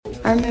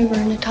I remember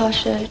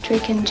Natasha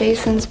drinking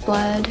Jason's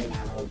blood,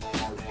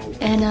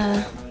 and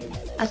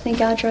I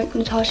think I drank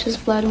Natasha's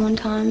blood one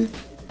time.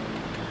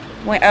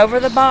 Went over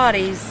the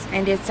bodies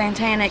and did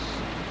satanic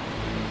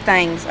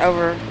things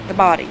over the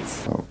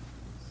bodies.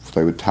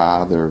 They would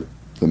tie the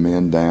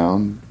men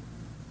down,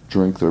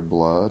 drink their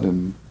blood,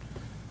 and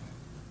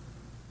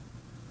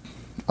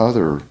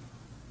other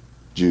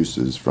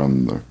juices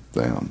from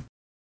them.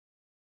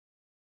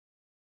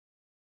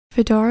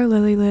 Vidar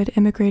Lillelid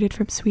immigrated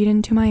from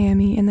Sweden to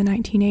Miami in the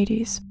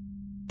 1980s.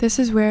 This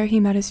is where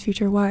he met his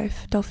future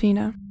wife,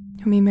 Delfina,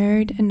 whom he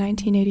married in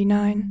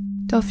 1989.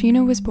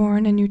 Delfina was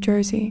born in New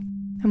Jersey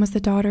and was the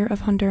daughter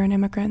of Honduran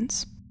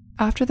immigrants.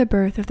 After the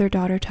birth of their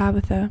daughter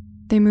Tabitha,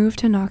 they moved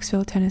to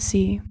Knoxville,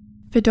 Tennessee.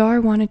 Vidar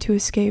wanted to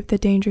escape the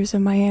dangers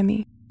of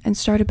Miami and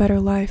start a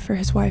better life for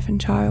his wife and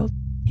child.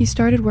 He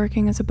started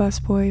working as a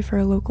busboy for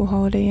a local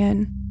Holiday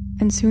Inn,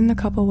 and soon the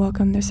couple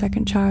welcomed their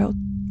second child,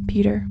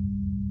 Peter.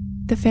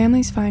 The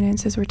family's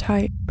finances were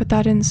tight, but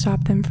that didn't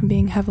stop them from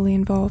being heavily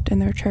involved in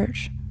their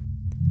church.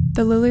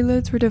 The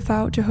Lillelids were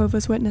devout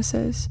Jehovah's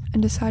Witnesses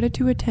and decided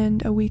to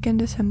attend a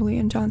weekend assembly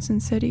in Johnson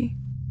City.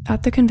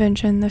 At the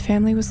convention, the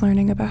family was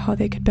learning about how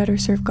they could better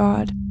serve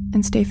God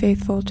and stay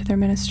faithful to their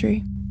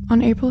ministry.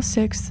 On April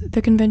 6th,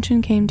 the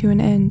convention came to an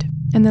end,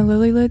 and the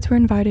Lillelids were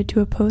invited to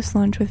a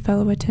post-lunch with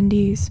fellow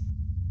attendees.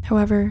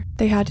 However,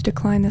 they had to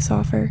decline this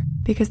offer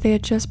because they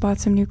had just bought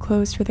some new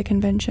clothes for the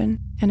convention,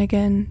 and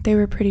again, they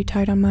were pretty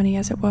tight on money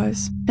as it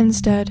was.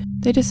 Instead,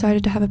 they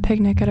decided to have a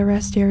picnic at a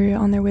rest area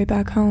on their way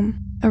back home.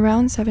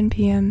 Around 7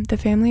 p.m., the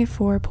family of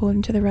 4 pulled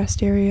into the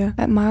rest area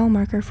at mile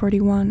marker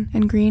 41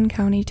 in Greene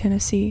County,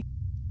 Tennessee.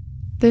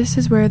 This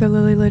is where the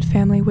Lillelid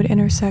family would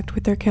intersect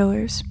with their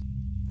killers,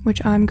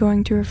 which I'm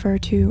going to refer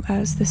to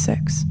as the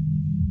Six.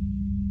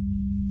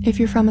 If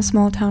you're from a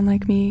small town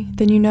like me,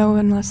 then you know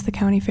unless the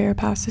county fair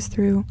passes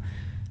through,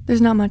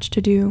 there's not much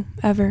to do,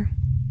 ever.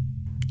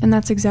 And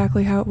that's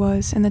exactly how it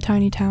was in the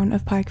tiny town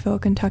of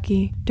Pikeville,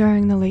 Kentucky,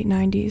 during the late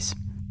 90s.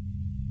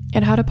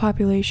 It had a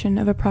population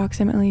of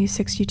approximately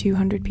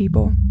 6,200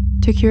 people.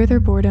 To cure their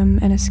boredom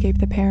and escape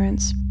the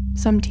parents,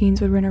 some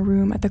teens would rent a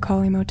room at the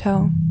Collie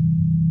Motel.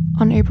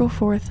 On April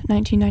 4th,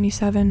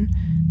 1997,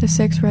 the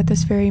Six were at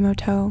this very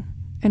motel,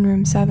 in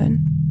room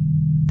 7.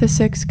 The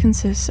Six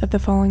consists of the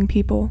following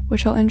people,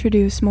 which I'll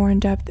introduce more in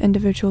depth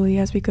individually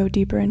as we go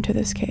deeper into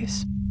this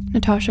case.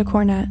 Natasha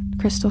Cornett,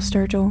 Crystal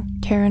Sturgill,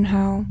 Karen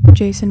Howell,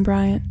 Jason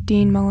Bryant,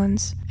 Dean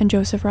Mullins, and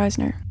Joseph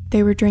Reisner.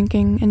 They were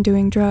drinking and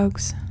doing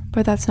drugs,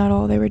 but that's not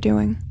all they were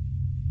doing.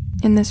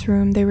 In this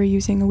room, they were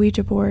using a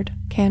Ouija board,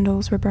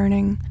 candles were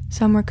burning,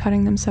 some were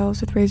cutting themselves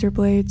with razor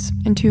blades,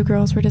 and 2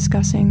 girls were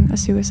discussing a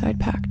suicide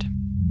pact.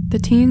 The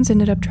teens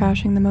ended up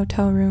trashing the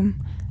motel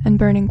room and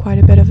burning quite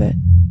a bit of it.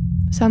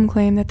 Some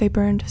claim that they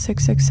burned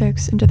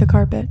 666 into the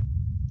carpet.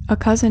 A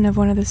cousin of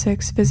one of the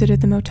 6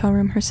 visited the motel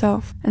room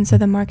herself and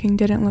said the marking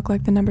didn't look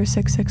like the number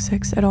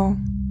 666 at all.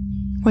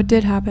 What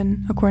did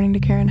happen, according to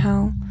Karen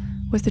Howell,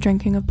 was the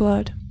drinking of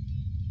blood.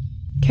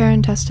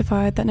 Karen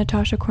testified that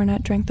Natasha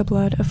Cornett drank the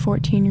blood of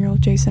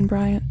 14-year-old Jason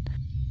Bryant,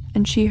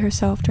 and she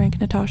herself drank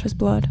Natasha's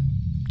blood.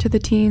 To the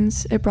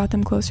teens, it brought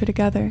them closer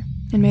together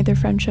and made their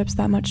friendships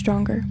that much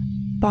stronger,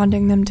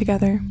 bonding them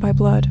together by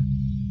blood.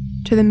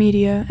 To the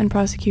media and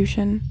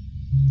prosecution,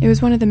 it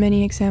was one of the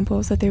many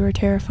examples that they were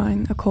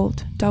terrifying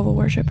occult devil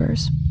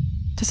worshippers.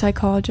 To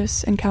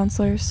psychologists and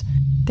counselors,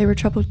 they were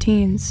troubled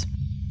teens,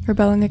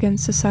 rebelling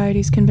against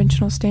society's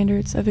conventional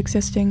standards of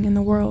existing in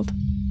the world,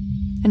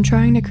 and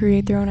trying to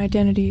create their own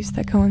identities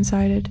that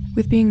coincided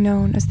with being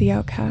known as the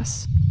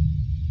outcasts.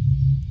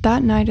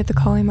 That night at the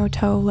Collie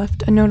Motel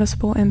left a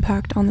noticeable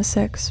impact on the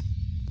Six.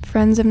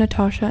 Friends of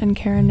Natasha and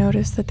Karen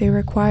noticed that they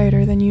were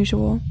quieter than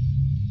usual.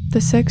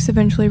 The Six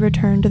eventually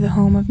returned to the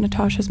home of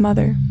Natasha's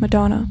mother,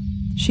 Madonna.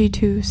 She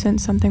too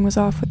sensed something was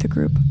off with the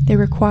group. They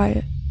were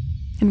quiet,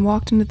 and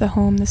walked into the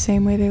home the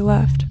same way they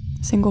left,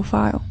 single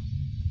file.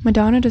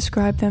 Madonna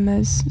described them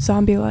as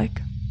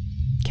zombie-like.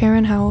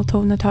 Karen Howell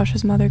told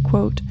Natasha's mother,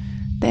 quote,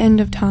 "The end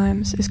of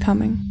times is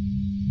coming."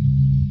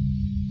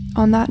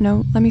 On that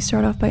note, let me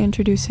start off by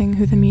introducing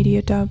who the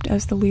media dubbed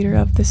as the leader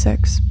of the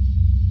Six.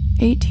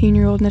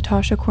 18-year-old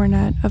Natasha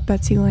Cornett of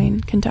Betsy Lane,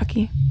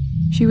 Kentucky.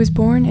 She was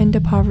born into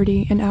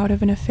poverty and out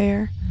of an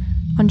affair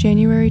on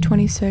January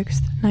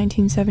 26,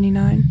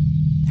 1979.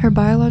 Her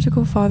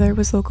biological father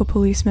was local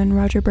policeman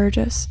Roger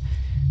Burgess,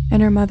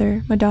 and her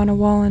mother, Madonna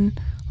Wallen,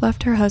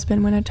 left her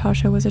husband when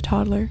Natasha was a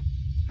toddler.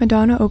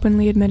 Madonna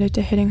openly admitted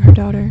to hitting her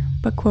daughter,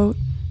 but, quote,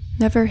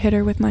 "Never hit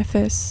her with my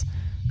fists,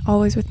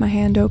 always with my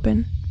hand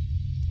open."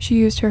 She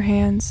used her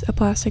hands, a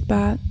plastic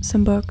bat,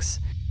 some books,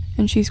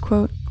 and she's,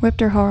 quote,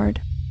 "whipped her hard,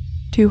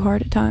 too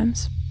hard at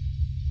times."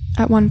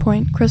 At one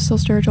point, Crystal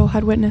Sturgill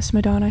had witnessed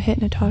Madonna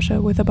hit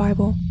Natasha with a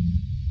Bible.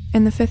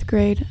 In the 5th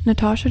grade,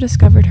 Natasha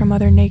discovered her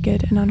mother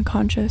naked and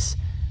unconscious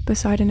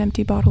beside an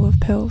empty bottle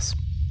of pills.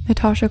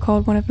 Natasha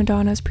called one of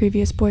Madonna's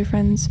previous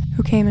boyfriends,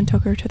 who came and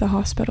took her to the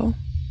hospital.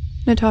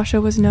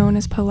 Natasha was known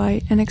as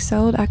polite and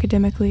excelled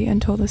academically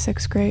until the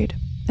 6th grade.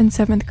 In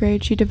 7th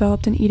grade, she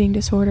developed an eating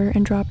disorder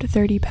and dropped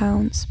 30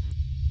 pounds.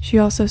 She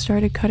also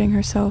started cutting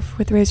herself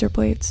with razor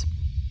blades.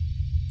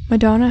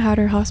 Madonna had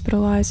her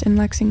hospitalized in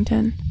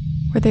Lexington,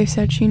 where they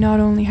said she not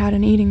only had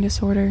an eating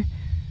disorder,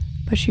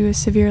 but she was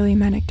severely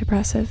manic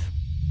depressive.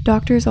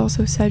 Doctors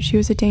also said she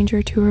was a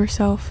danger to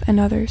herself and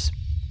others.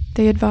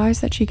 They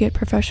advised that she get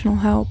professional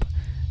help,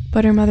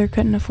 but her mother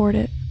couldn't afford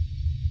it.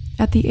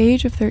 At the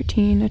age of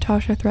 13,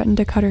 Natasha threatened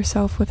to cut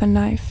herself with a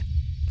knife.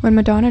 When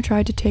Madonna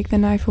tried to take the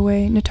knife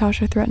away,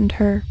 Natasha threatened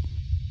her.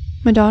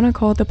 Madonna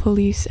called the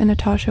police and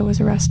Natasha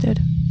was arrested.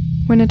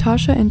 When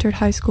Natasha entered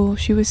high school,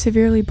 she was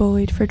severely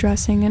bullied for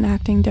dressing and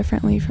acting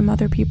differently from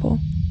other people.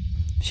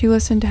 She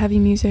listened to heavy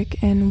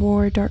music and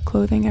wore dark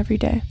clothing every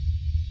day.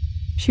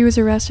 She was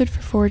arrested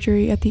for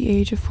forgery at the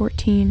age of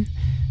 14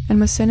 and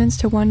was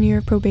sentenced to 1 year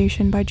of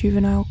probation by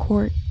juvenile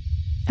court.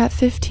 At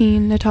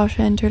 15,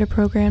 Natasha entered a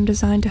program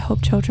designed to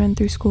help children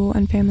through school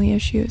and family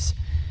issues.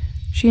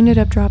 She ended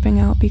up dropping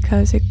out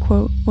because it,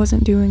 quote,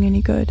 wasn't doing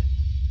any good.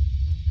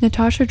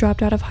 Natasha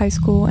dropped out of high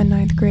school in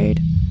 9th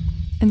grade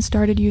and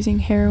started using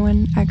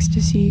heroin,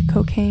 ecstasy,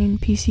 cocaine,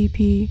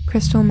 PCP,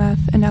 crystal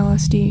meth, and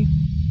LSD.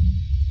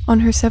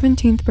 On her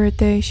 17th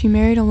birthday, she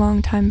married a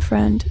longtime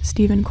friend,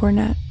 Stephen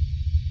Cornett.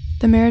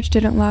 The marriage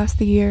didn't last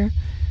the year,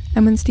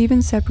 and when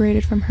Stephen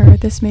separated from her,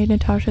 this made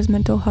Natasha's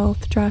mental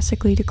health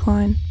drastically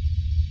decline.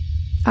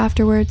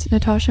 Afterwards,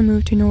 Natasha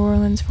moved to New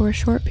Orleans for a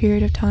short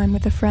period of time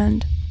with a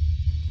friend.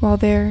 While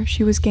there,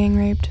 she was gang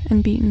raped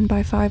and beaten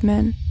by 5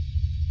 men.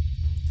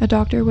 A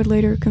doctor would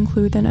later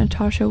conclude that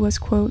Natasha was,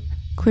 quote,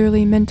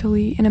 clearly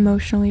mentally and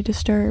emotionally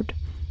disturbed,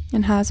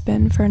 and has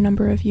been for a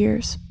number of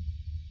years.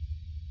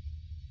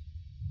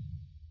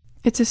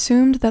 It's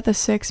assumed that the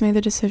 6 made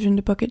the decision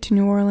to book it to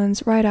New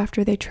Orleans right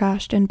after they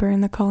trashed and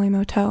burned the Collie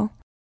Motel.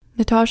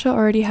 Natasha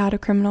already had a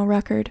criminal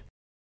record,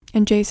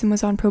 and Jason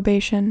was on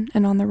probation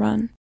and on the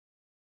run.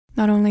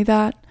 Not only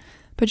that,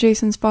 but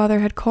Jason's father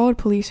had called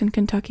police in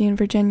Kentucky and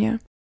Virginia.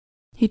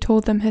 He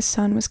told them his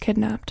son was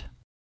kidnapped.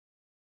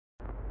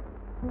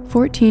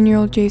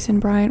 14-year-old Jason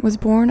Bryant was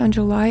born on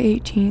July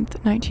 18,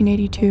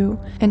 1982,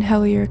 in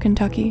Hellier,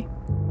 Kentucky.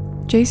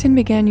 Jason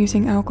began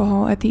using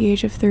alcohol at the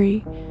age of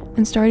 3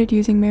 and started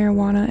using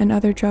marijuana and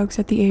other drugs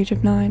at the age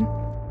of 9.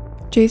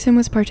 Jason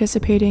was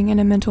participating in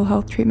a mental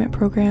health treatment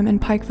program in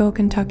Pikeville,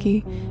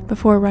 Kentucky,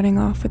 before running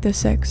off with the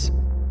 6.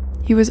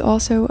 He was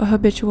also a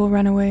habitual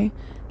runaway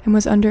and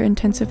was under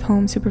intensive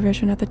home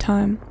supervision at the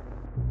time.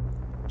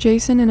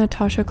 Jason and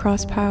Natasha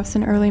crossed paths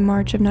in early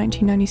March of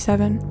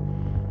 1997.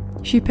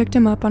 She picked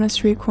him up on a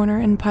street corner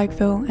in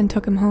Pikeville and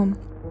took him home.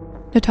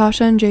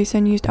 Natasha and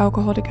Jason used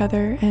alcohol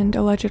together and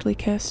allegedly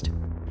kissed.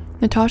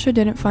 Natasha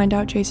didn't find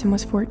out Jason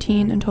was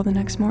 14 until the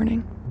next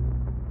morning.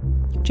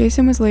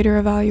 Jason was later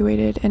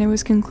evaluated and it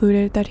was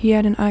concluded that he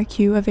had an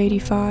IQ of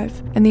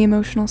 85 and the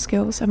emotional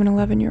skills of an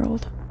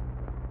 11-year-old.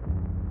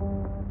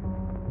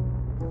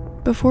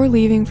 Before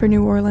leaving for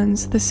New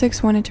Orleans, the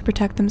 6 wanted to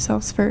protect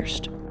themselves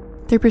first.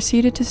 They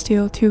proceeded to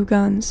steal 2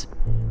 guns,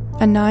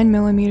 a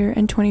 9mm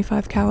and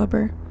 .25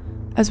 caliber,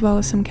 as well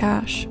as some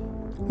cash.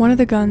 One of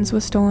the guns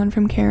was stolen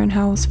from Karen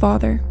Howell's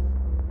father.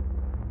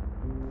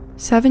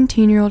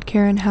 17-year-old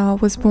Karen Howell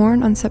was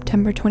born on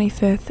September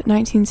 25,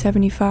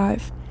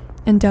 1975,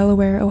 in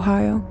Delaware,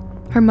 Ohio.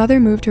 Her mother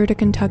moved her to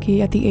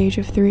Kentucky at the age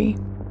of 3.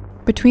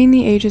 Between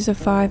the ages of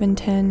 5 and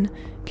 10,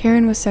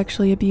 Karen was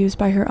sexually abused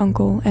by her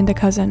uncle and a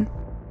cousin.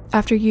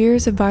 After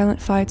years of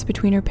violent fights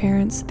between her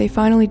parents, they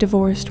finally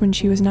divorced when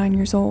she was 9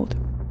 years old.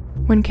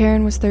 When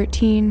Karen was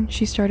 13,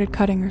 she started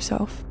cutting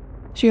herself.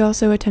 She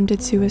also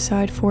attempted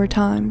suicide 4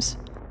 times,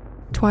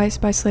 twice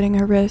by slitting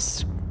her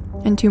wrists,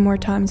 and 2 more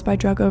times by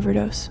drug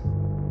overdose.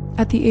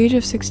 At the age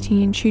of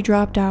 16, she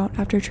dropped out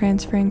after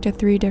transferring to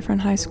 3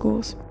 different high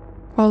schools.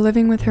 While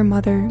living with her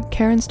mother,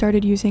 Karen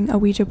started using a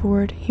Ouija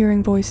board,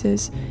 hearing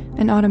voices,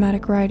 and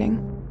automatic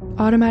writing.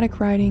 Automatic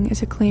writing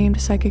is a claimed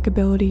psychic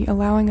ability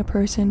allowing a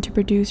person to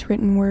produce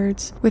written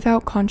words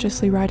without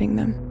consciously writing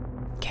them.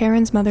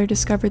 Karen's mother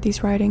discovered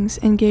these writings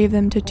and gave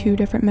them to 2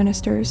 different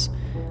ministers,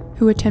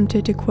 who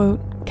attempted to, quote,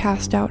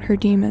 cast out her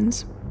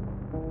demons.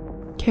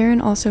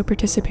 Karen also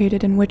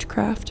participated in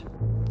witchcraft,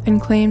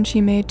 and claimed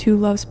she made 2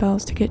 love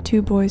spells to get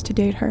 2 boys to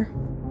date her.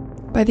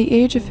 By the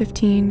age of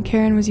 15,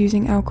 Karen was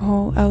using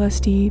alcohol,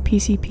 LSD,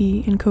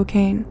 PCP, and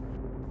cocaine.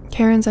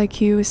 Karen's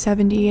IQ was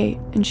 78,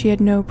 and she had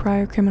no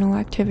prior criminal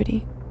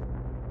activity.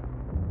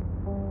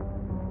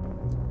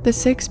 The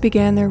 6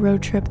 began their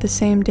road trip the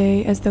same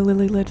day as the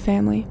Lillelid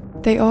family.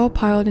 They all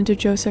piled into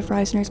Joseph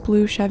Reisner's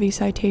blue Chevy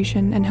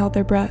Citation and held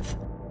their breath.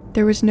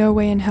 There was no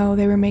way in hell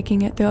they were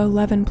making it the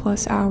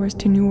 11+ hours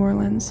to New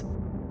Orleans.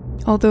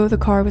 Although the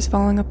car was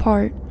falling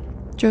apart,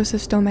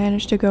 Joseph still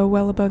managed to go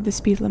well above the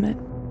speed limit.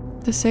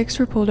 The 6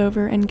 were pulled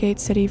over in Gate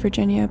City,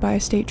 Virginia by a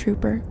state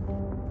trooper.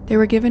 They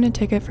were given a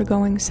ticket for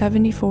going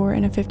 74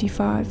 in a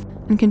 55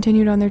 and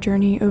continued on their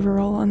journey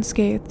overall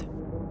unscathed.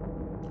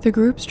 The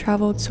groups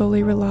traveled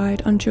solely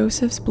relied on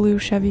Joseph's blue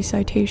Chevy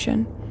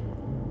Citation,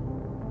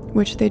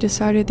 which they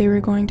decided they were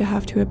going to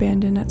have to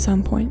abandon at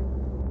some point.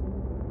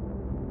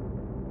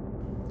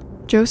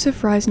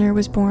 Joseph Reisner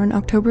was born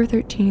October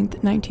 13,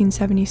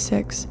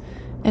 1976,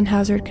 in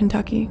Hazard,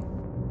 Kentucky.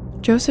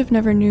 Joseph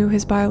never knew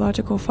his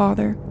biological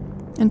father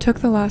and took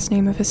the last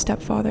name of his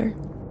stepfather.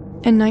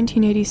 In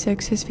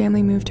 1986, his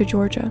family moved to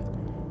Georgia.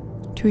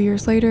 2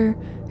 years later,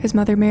 his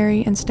mother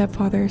Mary and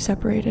stepfather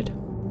separated.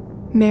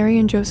 Mary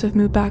and Joseph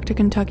moved back to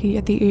Kentucky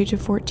at the age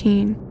of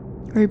 14,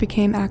 where he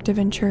became active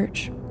in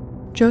church.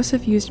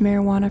 Joseph used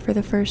marijuana for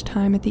the first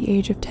time at the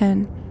age of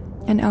 10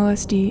 and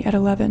LSD at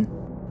 11.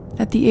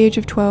 At the age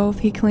of 12,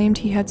 he claimed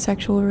he had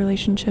sexual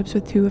relationships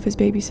with 2 of his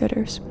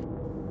babysitters.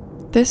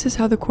 This is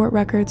how the court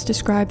records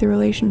describe the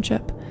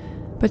relationship,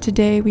 but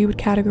today we would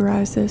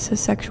categorize this as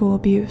sexual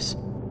abuse.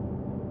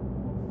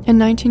 In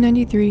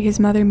 1993, his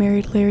mother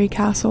married Larry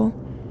Castle,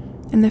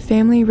 and the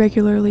family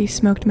regularly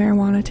smoked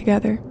marijuana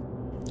together.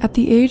 At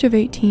the age of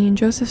 18,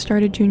 Joseph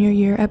started junior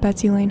year at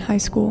Betsy Lane High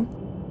School.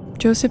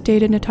 Joseph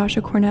dated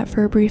Natasha Cornett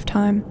for a brief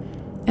time,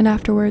 and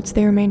afterwards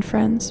they remained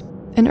friends.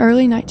 In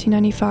early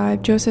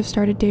 1995, Joseph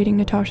started dating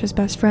Natasha's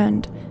best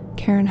friend,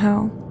 Karen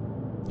Howell.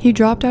 He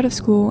dropped out of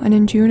school and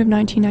in June of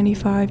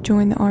 1995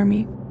 joined the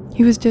Army.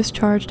 He was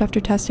discharged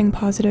after testing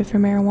positive for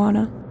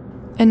marijuana.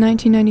 In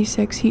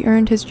 1996, he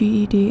earned his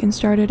GED and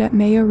started at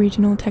Mayo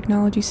Regional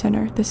Technology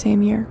Center the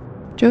same year.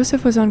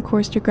 Joseph was on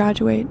course to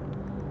graduate,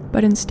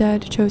 but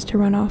instead chose to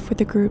run off with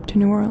the group to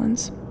New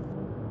Orleans.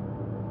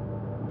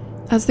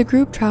 As the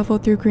group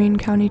traveled through Greene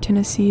County,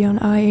 Tennessee on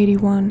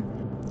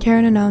I-81,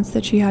 Karen announced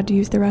that she had to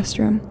use the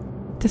restroom.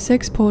 The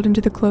 6 pulled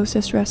into the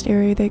closest rest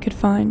area they could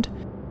find,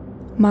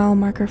 mile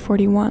marker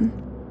 41,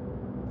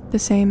 the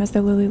same as the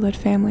Lillelid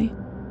family.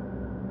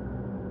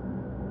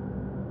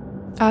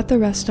 At the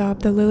rest stop,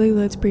 the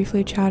Lillelids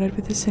briefly chatted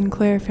with the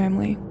Sinclair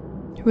family,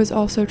 who was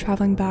also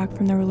traveling back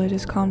from the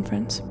religious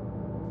conference.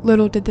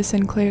 Little did the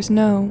Sinclairs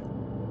know,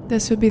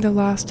 this would be the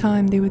last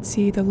time they would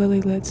see the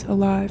Lillelids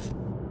alive.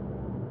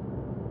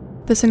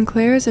 The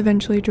Sinclairs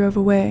eventually drove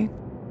away,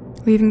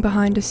 leaving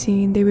behind a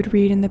scene they would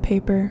read in the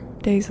paper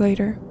days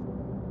later.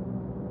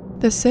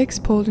 The 6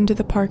 pulled into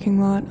the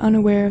parking lot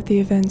unaware of the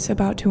events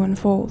about to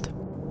unfold.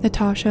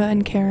 Natasha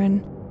and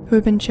Karen, who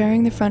had been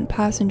sharing the front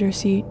passenger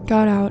seat,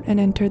 got out and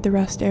entered the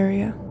rest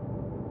area.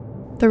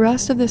 The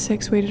rest of the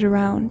 6 waited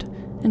around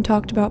and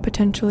talked about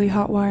potentially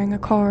hotwiring a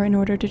car in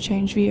order to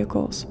change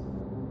vehicles.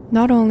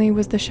 Not only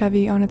was the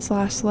Chevy on its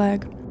last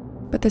leg,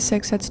 but the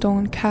 6 had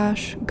stolen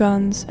cash,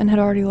 guns, and had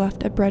already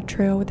left a bread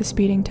trail with a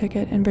speeding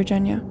ticket in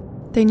Virginia.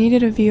 They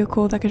needed a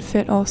vehicle that could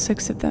fit all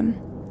 6 of them,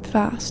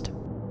 fast.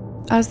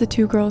 As the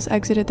 2 girls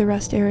exited the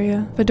rest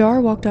area,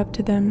 Vidar walked up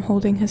to them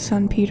holding his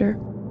son Peter.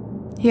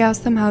 He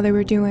asked them how they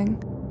were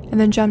doing, and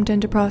then jumped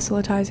into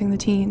proselytizing the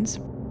teens,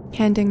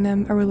 handing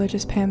them a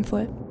religious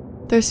pamphlet.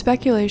 There's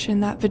speculation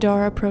that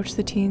Vidar approached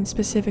the teens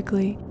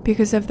specifically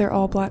because of their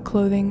all-black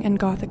clothing and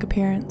gothic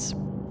appearance.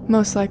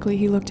 Most likely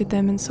he looked at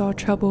them and saw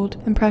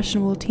troubled,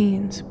 impressionable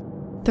teens,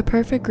 the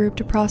perfect group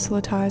to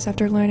proselytize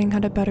after learning how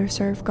to better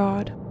serve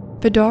God.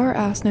 Vidar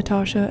asked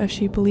Natasha if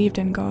she believed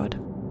in God.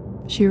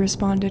 She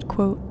responded,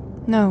 quote,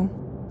 "No,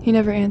 he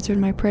never answered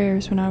my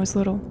prayers when I was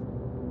little."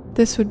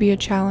 This would be a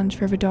challenge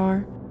for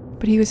Vidar,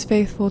 but he was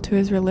faithful to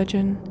his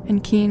religion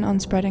and keen on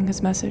spreading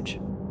his message.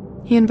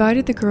 He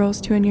invited the girls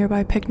to a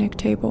nearby picnic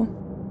table.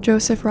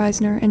 Joseph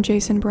Reisner and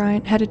Jason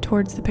Bryant headed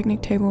towards the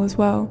picnic table as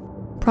well,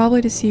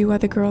 probably to see why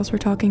the girls were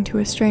talking to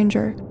a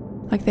stranger,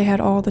 like they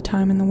had all the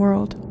time in the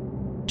world.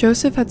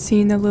 Joseph had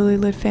seen the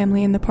Lillelid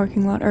family in the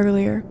parking lot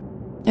earlier,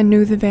 and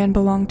knew the van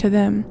belonged to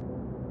them.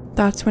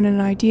 That's when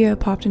an idea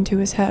popped into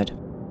his head.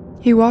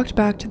 He walked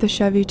back to the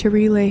Chevy to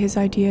relay his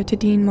idea to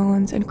Dean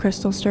Mullins and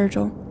Crystal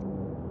Sturgill.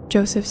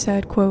 Joseph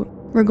said, quote,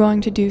 "We're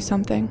going to do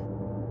something.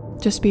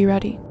 Just be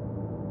ready,"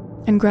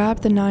 and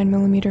grabbed the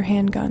 9mm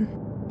handgun.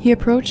 He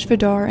approached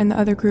Vidar and the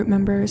other group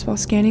members while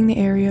scanning the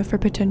area for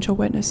potential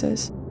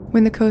witnesses.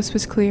 When the coast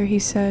was clear, he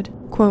said,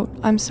 quote,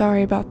 "I'm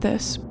sorry about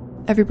this.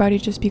 Everybody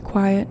just be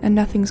quiet and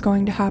nothing's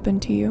going to happen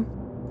to you.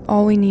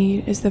 All we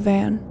need is the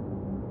van."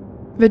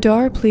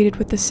 Vidar pleaded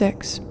with the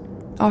 6,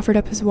 offered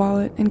up his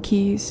wallet and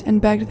keys,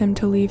 and begged them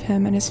to leave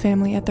him and his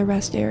family at the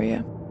rest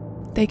area.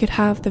 They could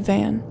have the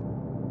van.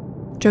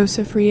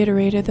 Joseph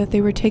reiterated that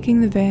they were taking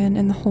the van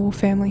and the whole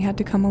family had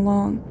to come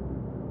along,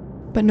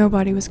 but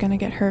nobody was going to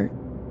get hurt.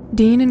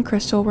 Dean and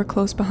Crystal were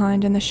close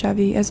behind in the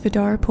Chevy as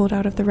Vidar pulled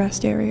out of the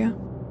rest area.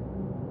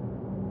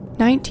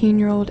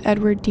 19-year-old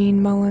Edward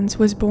Dean Mullins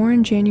was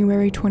born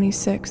January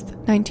 26,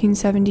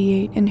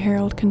 1978 in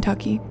Harold,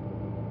 Kentucky.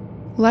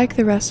 Like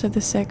the rest of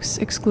the 6,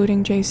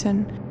 excluding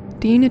Jason,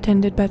 Dean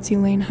attended Betsy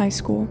Lane High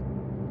School,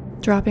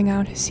 dropping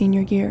out his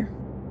senior year.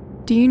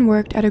 Dean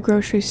worked at a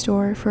grocery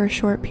store for a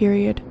short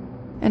period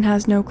and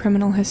has no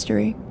criminal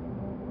history.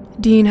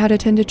 Dean had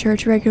attended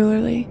church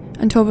regularly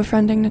until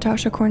befriending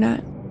Natasha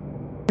Cornett.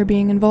 After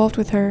being involved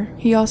with her,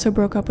 he also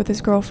broke up with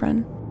his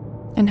girlfriend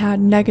and had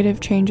negative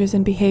changes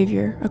in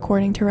behavior,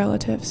 according to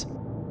relatives.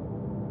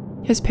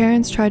 His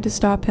parents tried to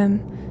stop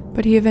him,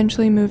 but he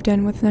eventually moved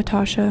in with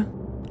Natasha,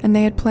 and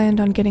they had planned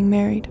on getting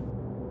married.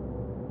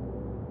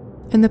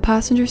 In the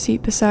passenger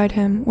seat beside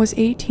him was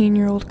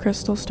 18-year-old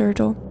Crystal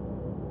Sturgill,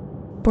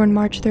 born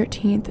March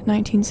 13,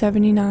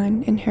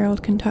 1979 in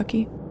Harold,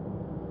 Kentucky.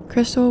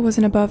 Crystal was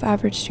an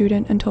above-average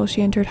student until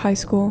she entered high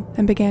school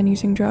and began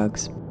using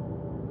drugs.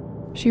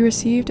 She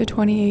received a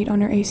 28 on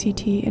her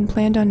ACT and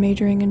planned on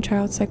majoring in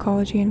child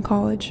psychology in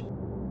college.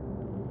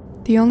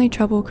 The only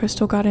trouble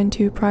Crystal got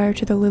into prior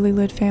to the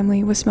Lillelid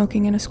family was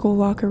smoking in a school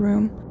locker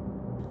room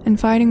and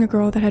fighting a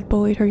girl that had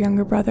bullied her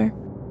younger brother.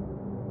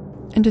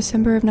 In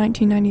December of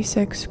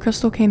 1996,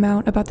 Crystal came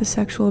out about the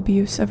sexual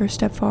abuse of her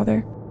stepfather,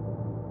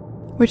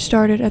 which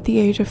started at the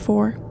age of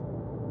 4.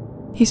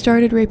 He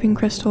started raping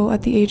Crystal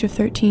at the age of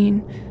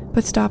 13,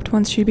 but stopped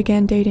once she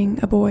began dating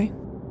a boy.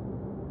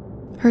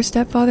 Her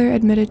stepfather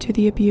admitted to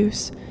the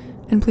abuse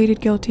and pleaded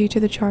guilty to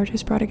the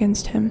charges brought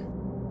against him.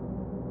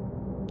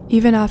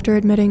 Even after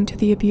admitting to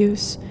the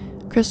abuse,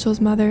 Crystal's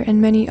mother and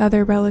many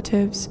other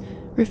relatives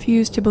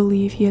refused to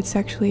believe he had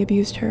sexually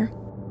abused her.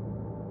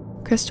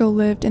 Crystal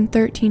lived in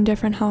 13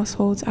 different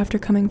households after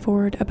coming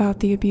forward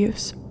about the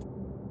abuse.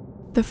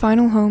 The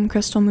final home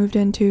Crystal moved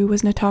into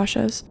was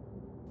Natasha's,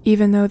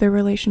 even though their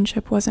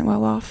relationship wasn't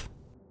well off.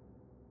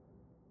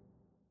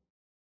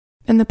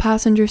 In the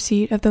passenger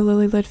seat of the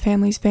Lillelid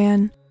family's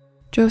van,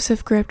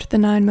 Joseph gripped the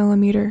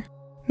 9mm,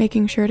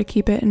 making sure to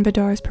keep it in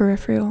Vidar's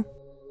peripheral.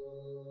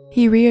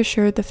 He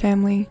reassured the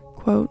family,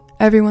 quote,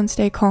 "Everyone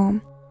stay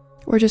calm.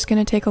 We're just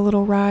going to take a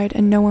little ride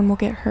and no one will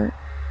get hurt."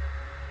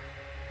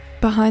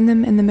 Behind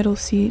them in the middle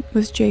seat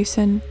was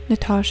Jason,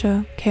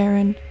 Natasha,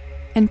 Karen,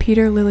 and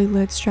Peter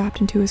Lillelid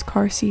strapped into his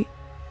car seat.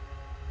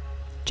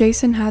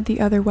 Jason had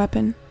the other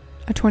weapon,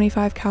 a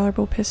 .25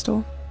 caliber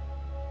pistol.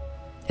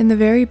 In the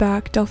very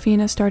back,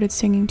 Delphina started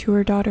singing to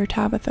her daughter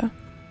Tabitha.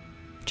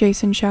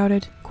 Jason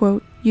shouted,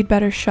 quote, "You'd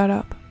better shut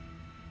up."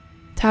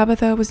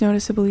 Tabitha was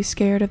noticeably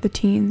scared of the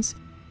teens,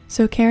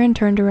 so Karen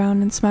turned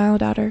around and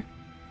smiled at her.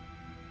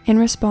 In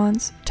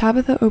response,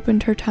 Tabitha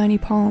opened her tiny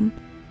palm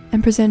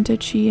and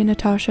presented she and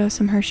Natasha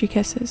some Hershey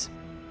Kisses.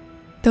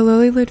 The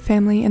Lillelid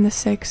family and the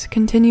six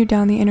continued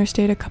down the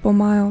interstate a couple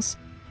miles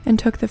and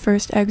took the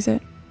first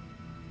exit.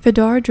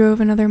 Vidar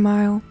drove another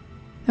mile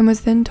and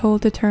was then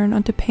told to turn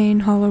onto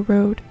Payne Hollow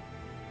Road.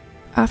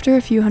 After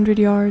a few hundred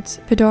yards,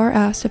 Vidar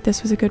asked if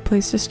this was a good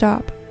place to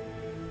stop,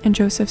 and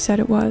Joseph said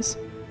it was.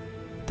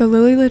 The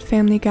Lillelid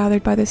family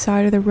gathered by the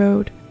side of the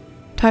road,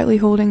 tightly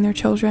holding their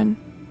children,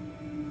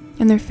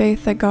 in their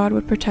faith that God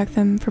would protect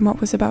them from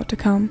what was about to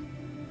come.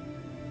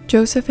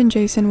 Joseph and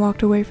Jason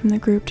walked away from the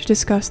group to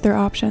discuss their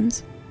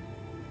options.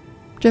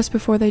 Just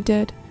before they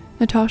did,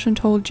 Natasha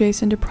told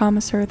Jason to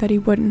promise her that he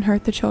wouldn't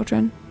hurt the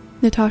children.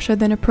 Natasha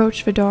then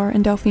approached Vidar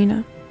and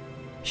Delphina.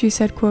 She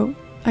said, quote,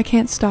 "I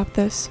can't stop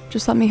this,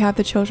 just let me have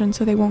the children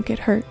so they won't get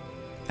hurt."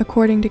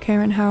 According to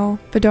Karen Howell,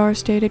 Vidar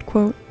stated,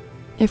 quote,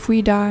 "If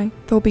we die,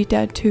 they'll be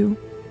dead too."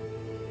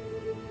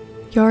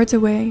 Yards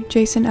away,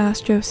 Jason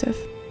asked Joseph,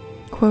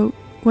 quote,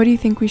 "What do you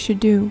think we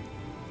should do?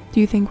 Do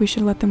you think we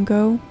should let them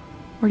go,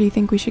 or do you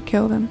think we should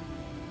kill them?"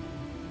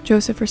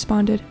 Joseph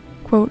responded,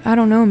 quote, "I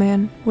don't know,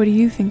 man. What do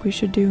you think we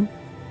should do?"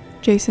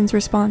 Jason's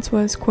response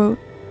was, quote,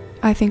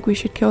 "I think we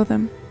should kill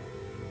them."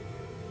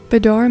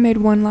 Vidar made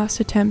one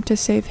last attempt to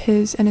save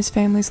his and his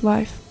family's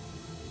life.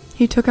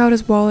 He took out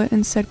his wallet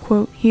and said,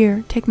 quote,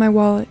 "Here, take my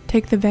wallet,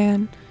 take the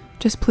van.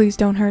 Just please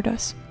don't hurt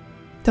us."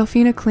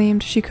 Delphina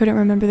claimed she couldn't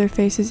remember their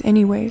faces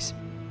anyways,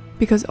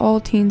 because all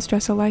teens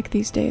dress alike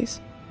these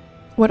days.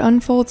 What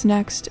unfolds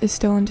next is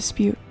still in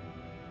dispute,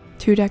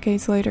 2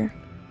 decades later.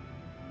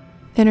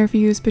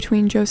 Interviews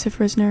between Joseph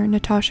Risner,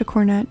 Natasha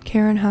Cornett,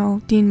 Karen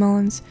Howell, Dean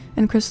Mullins,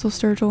 and Crystal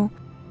Sturgill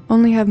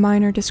only have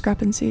minor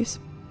discrepancies.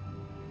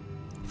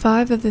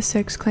 5 of the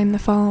 6 claim the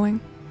following.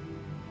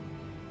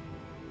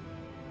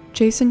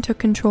 Jason took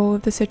control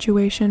of the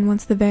situation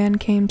once the van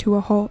came to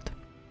a halt.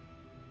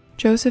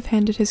 Joseph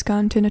handed his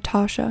gun to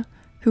Natasha,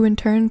 who in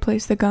turn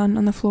placed the gun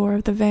on the floor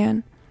of the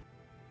van.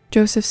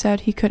 Joseph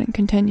said he couldn't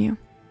continue.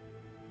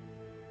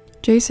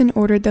 Jason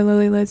ordered the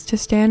Lillelids to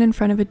stand in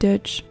front of a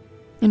ditch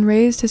and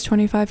raised his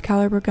 .25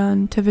 caliber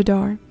gun to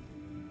Vidar.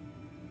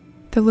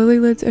 The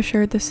Lillelids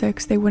assured the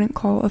 6 they wouldn't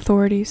call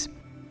authorities,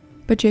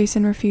 but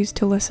Jason refused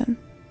to listen.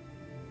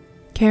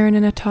 Karen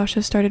and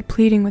Natasha started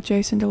pleading with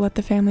Jason to let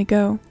the family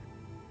go.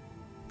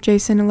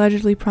 Jason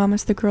allegedly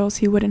promised the girls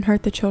he wouldn't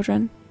hurt the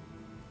children,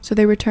 so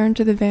they returned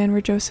to the van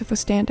where Joseph was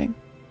standing.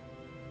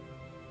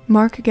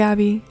 Mark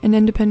Gabby, an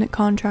independent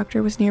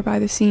contractor, was nearby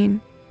the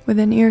scene,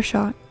 within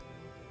earshot.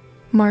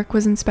 Mark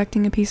was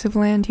inspecting a piece of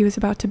land he was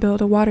about to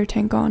build a water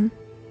tank on.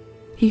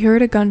 He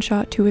heard a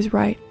gunshot to his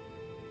right.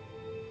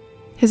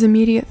 His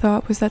immediate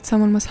thought was that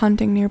someone was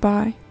hunting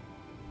nearby.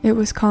 It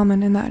was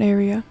common in that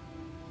area.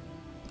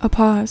 A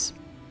pause.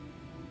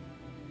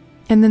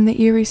 And then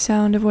the eerie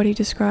sound of what he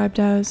described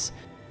as,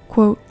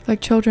 quote, like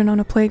children on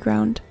a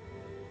playground.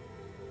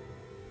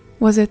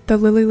 Was it the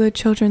Lillelid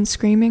children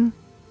screaming,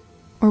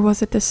 or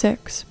was it the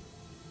 6?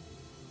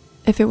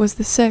 If it was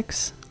the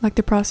 6, like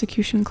the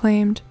prosecution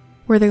claimed,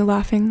 were they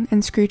laughing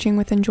and screeching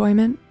with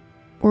enjoyment,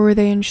 or were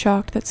they in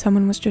shock that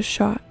someone was just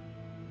shot?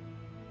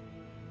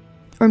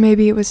 Or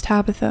maybe it was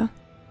Tabitha,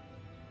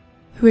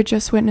 who had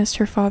just witnessed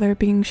her father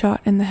being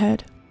shot in the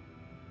head.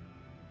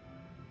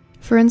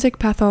 Forensic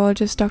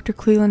pathologist Dr.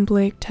 Cleland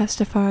Blake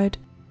testified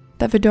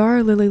that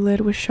Vidar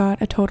Lillelid was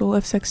shot a total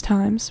of 6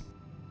 times.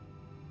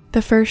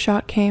 The first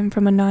shot came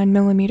from a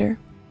 9mm.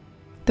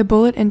 The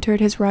bullet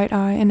entered his right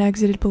eye and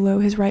exited below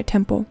his right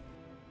temple.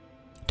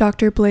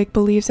 Dr. Blake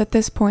believes at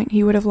this point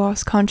he would have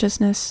lost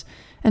consciousness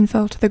and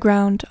fell to the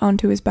ground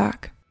onto his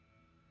back.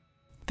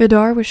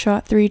 Vidar was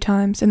shot 3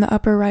 times in the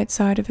upper right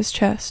side of his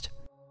chest.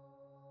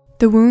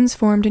 The wounds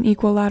formed an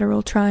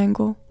equilateral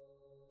triangle.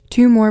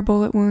 2 more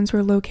bullet wounds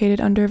were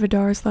located under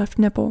Vidar's left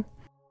nipple.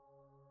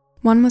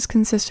 One was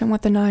consistent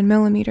with the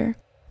 9mm,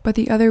 but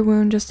the other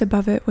wound just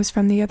above it was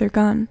from the other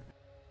gun,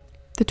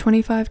 the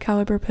 .25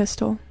 caliber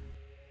pistol.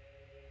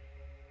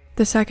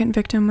 The second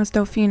victim was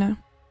Delfina,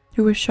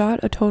 who was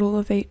shot a total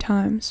of 8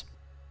 times.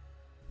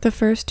 The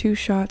first 2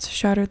 shots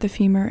shattered the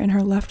femur in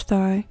her left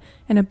thigh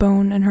and a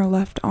bone in her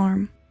left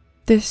arm.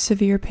 This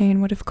severe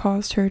pain would have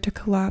caused her to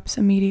collapse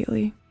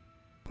immediately.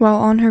 While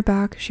on her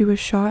back, she was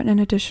shot an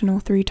additional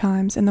 3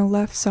 times in the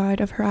left side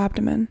of her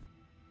abdomen.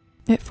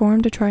 It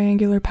formed a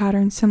triangular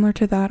pattern similar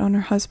to that on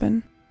her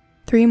husband.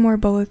 3 more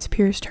bullets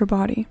pierced her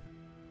body.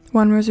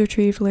 One was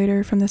retrieved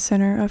later from the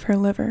center of her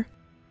liver.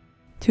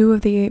 2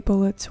 of the 8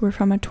 bullets were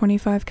from a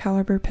 .25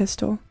 caliber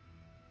pistol.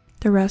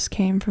 The rest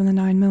came from the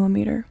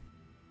 9mm.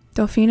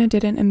 Delfina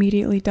didn't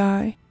immediately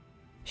die.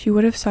 She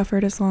would have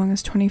suffered as long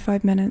as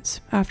 25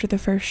 minutes after the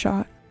first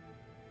shot,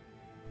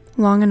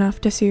 long enough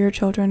to see her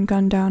children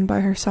gunned down by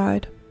her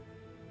side.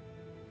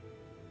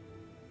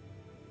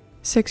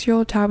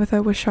 6-year-old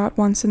Tabitha was shot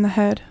once in the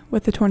head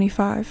with the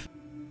 .25.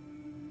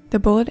 The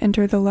bullet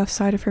entered the left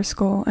side of her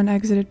skull and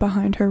exited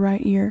behind her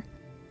right ear.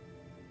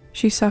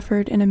 She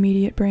suffered an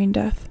immediate brain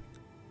death.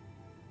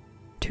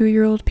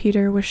 2-year-old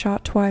Peter was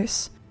shot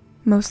twice,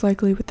 most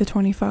likely with the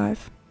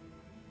 .25.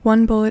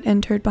 1 bullet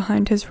entered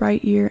behind his right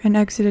ear and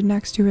exited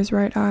next to his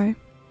right eye.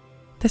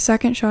 The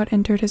second shot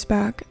entered his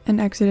back and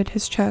exited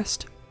his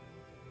chest.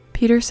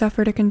 Peter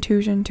suffered a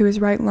contusion to his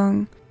right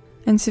lung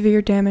and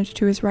severe damage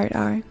to his right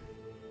eye.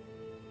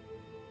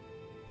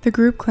 The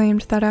group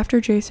claimed that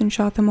after Jason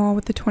shot them all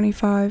with the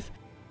 .25,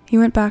 he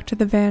went back to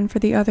the van for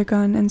the other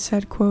gun and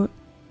said, quote,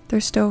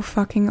 "They're still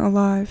fucking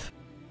alive."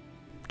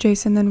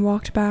 Jason then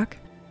walked back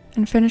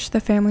and finished the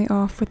family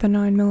off with the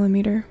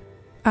 9mm.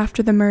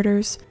 After the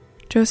murders,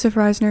 Joseph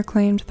Reisner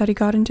claimed that he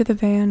got into the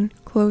van,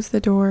 closed the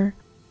door,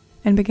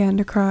 and began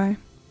to cry.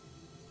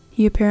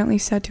 He apparently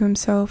said to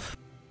himself,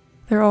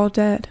 "They're all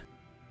dead."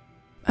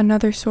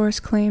 Another source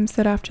claims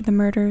that after the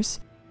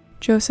murders,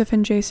 Joseph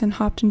and Jason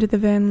hopped into the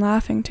van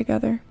laughing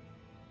together.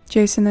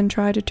 Jason then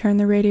tried to turn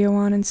the radio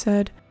on and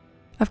said,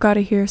 "I've got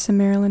to hear some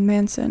Marilyn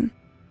Manson,"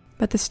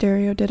 but the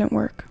stereo didn't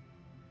work.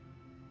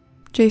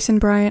 Jason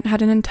Bryant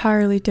had an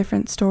entirely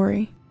different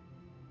story.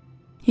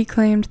 He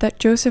claimed that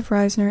Joseph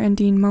Reisner and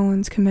Dean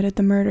Mullins committed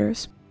the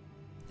murders,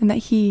 and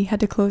that he had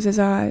to close his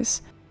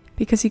eyes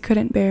because he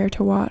couldn't bear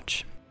to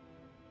watch.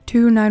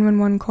 2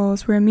 911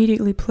 calls were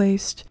immediately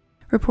placed,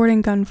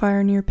 reporting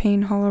gunfire near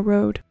Payne Hollow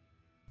Road.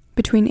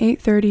 Between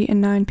 8:30 and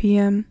 9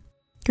 p.m.,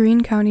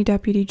 Greene County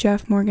Deputy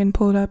Jeff Morgan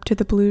pulled up to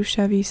the blue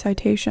Chevy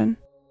Citation.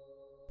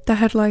 The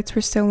headlights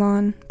were still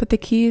on, but the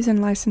keys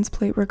and license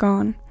plate were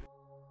gone.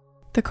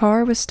 The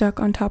car was stuck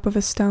on top of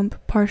a stump,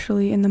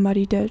 partially in the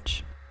muddy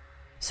ditch.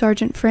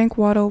 Sergeant Frank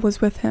Waddle was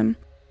with him,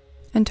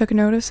 and took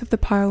notice of the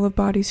pile of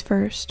bodies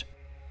first.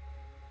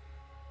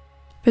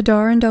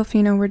 Vidar and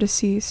Delfina were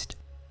deceased.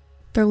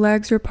 Their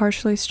legs were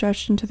partially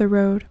stretched into the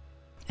road,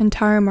 and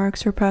tire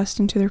marks were pressed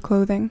into their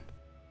clothing.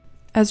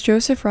 As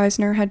Joseph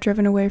Reisner had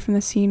driven away from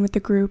the scene with the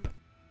group,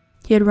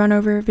 he had run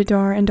over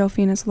Vidar and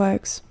Delfina's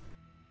legs.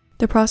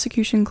 The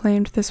prosecution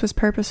claimed this was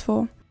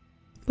purposeful,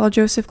 while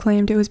Joseph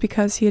claimed it was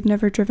because he had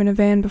never driven a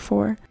van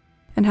before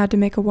and had to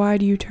make a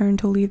wide U-turn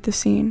to leave the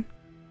scene.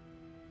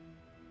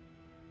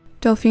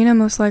 Delfina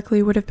most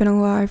likely would have been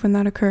alive when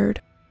that occurred.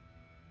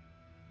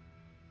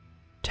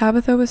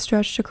 Tabitha was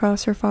stretched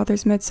across her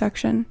father's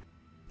midsection,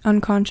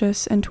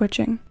 unconscious and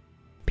twitching.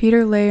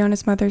 Peter lay on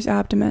his mother's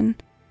abdomen.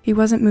 He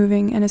wasn't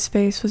moving and his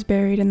face was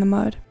buried in the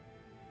mud.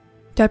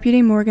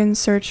 Deputy Morgan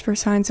searched for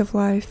signs of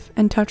life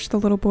and touched the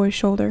little boy's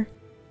shoulder.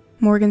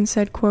 Morgan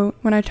said, quote,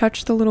 "When I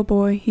touched the little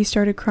boy, he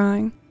started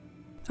crying.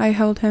 I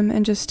held him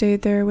and just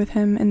stayed there with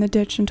him in the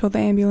ditch until the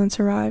ambulance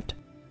arrived.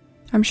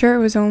 I'm sure it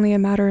was only a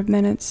matter of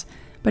minutes,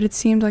 but it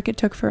seemed like it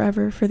took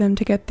forever for them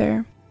to get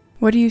there.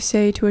 What do you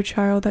say to a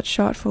child that's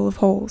shot full of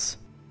holes?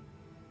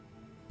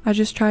 I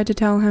just tried to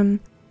tell him,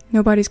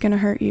 nobody's gonna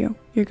hurt you.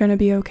 You're gonna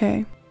be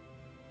okay."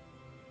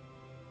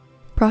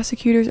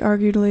 Prosecutors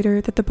argued later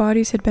that the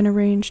bodies had been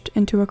arranged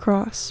into a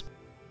cross.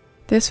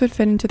 This would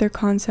fit into their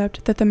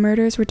concept that the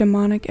murders were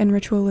demonic and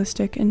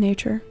ritualistic in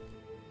nature.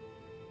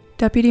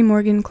 Deputy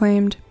Morgan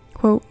claimed,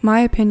 quote,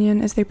 "My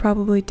opinion is they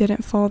probably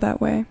didn't fall that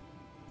way.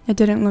 It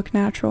didn't look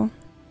natural."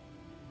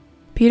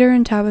 Peter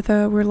and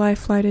Tabitha were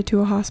life-flighted to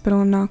a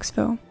hospital in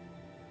Knoxville.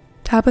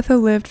 Tabitha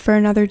lived for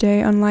another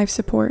day on life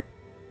support,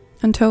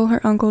 until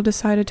her uncle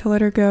decided to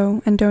let her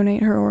go and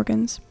donate her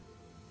organs.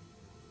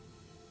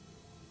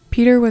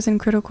 Peter was in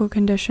critical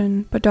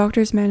condition, but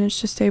doctors managed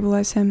to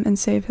stabilize him and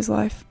save his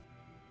life.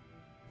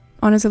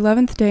 On his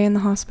 11th day in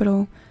the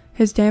hospital,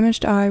 his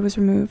damaged eye was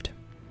removed.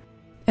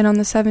 and on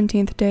the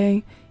 17th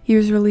day, he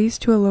was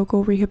released to a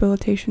local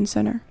rehabilitation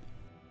center.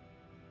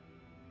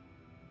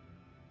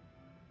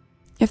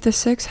 If the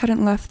six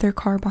hadn't left their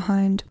car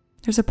behind,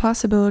 there's a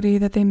possibility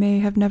that they may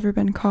have never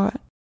been caught.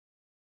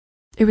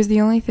 It was the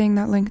only thing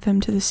that linked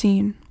them to the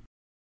scene.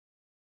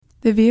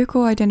 The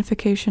vehicle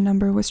identification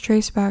number was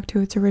traced back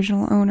to its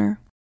original owner,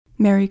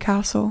 Mary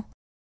Castle,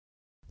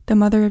 the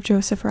mother of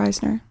Joseph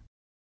Reisner.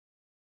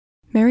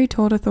 Mary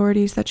told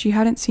authorities that she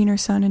hadn't seen her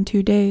son in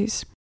 2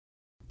 days,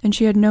 and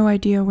she had no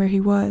idea where he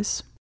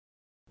was.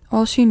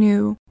 All she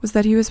knew was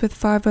that he was with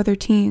 5 other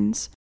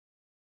teens,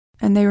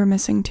 and they were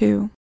missing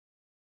too.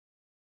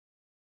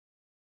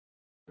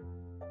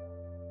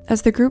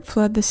 As the group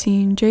fled the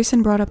scene,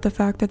 Jason brought up the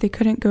fact that they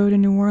couldn't go to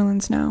New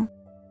Orleans now.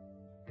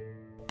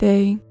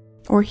 They,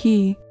 or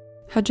he,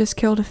 had just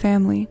killed a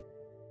family,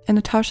 and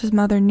Natasha's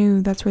mother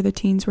knew that's where the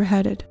teens were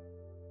headed.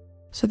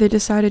 So they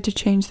decided to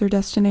change their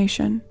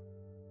destination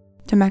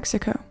to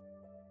Mexico.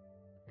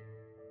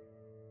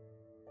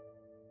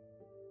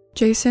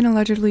 Jason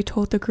allegedly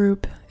told the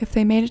group if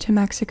they made it to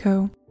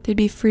Mexico, they'd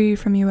be free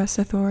from U.S.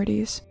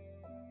 authorities.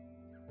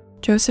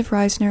 Joseph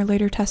Reisner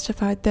later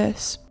testified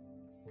this,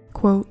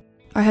 quote,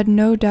 "I had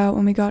no doubt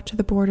when we got to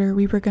the border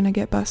we were going to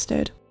get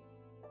busted.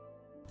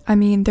 I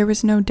mean, there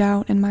was no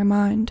doubt in my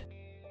mind.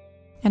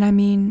 And I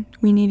mean,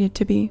 we needed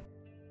to be."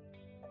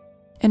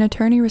 An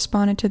attorney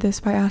responded to this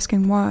by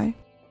asking why.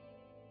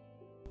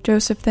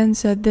 Joseph then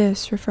said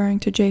this, referring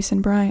to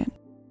Jason Bryant.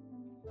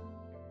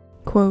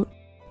 Quote,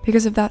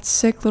 "Because of that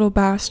sick little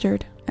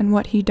bastard and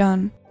what he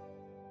done.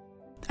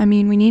 I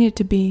mean, we needed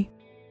to be.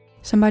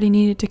 Somebody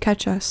needed to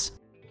catch us."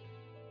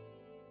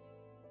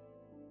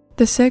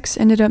 The 6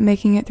 ended up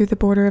making it through the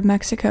border of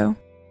Mexico,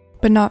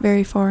 but not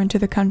very far into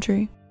the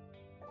country.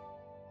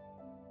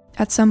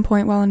 At some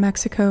point while in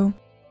Mexico,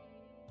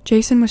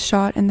 Jason was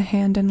shot in the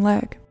hand and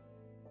leg.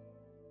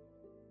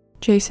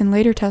 Jason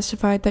later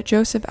testified that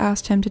Joseph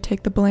asked him to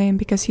take the blame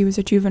because he was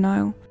a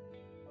juvenile,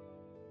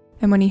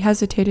 and when he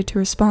hesitated to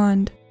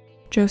respond,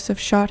 Joseph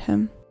shot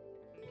him.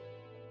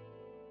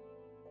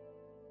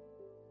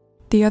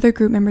 The other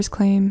group members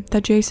claim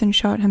that Jason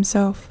shot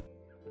himself.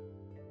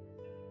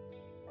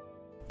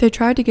 They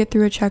tried to get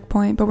through a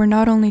checkpoint, but were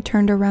not only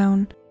turned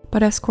around,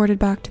 but escorted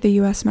back to the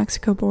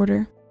US-Mexico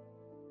border.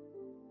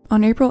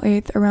 On April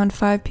 8th, around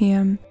 5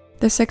 p.m.,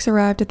 the 6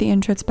 arrived at the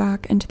entrance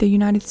back into the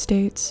United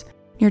States,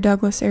 near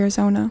Douglas,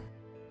 Arizona.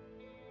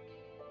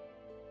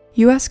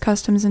 U.S.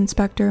 Customs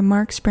Inspector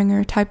Mark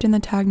Springer typed in the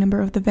tag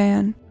number of the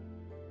van,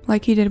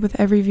 like he did with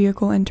every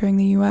vehicle entering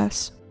the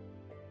U.S.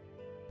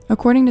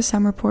 According to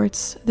some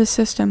reports, this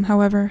system,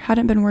 however,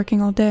 hadn't been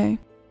working all day,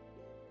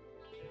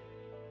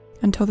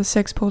 until the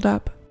 6 pulled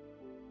up.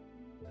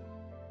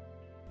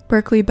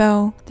 Berkeley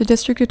Bell, the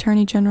district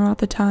attorney general at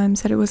the time,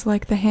 said it was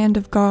like the hand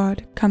of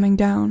God coming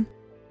down.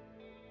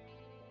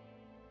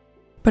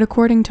 But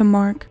according to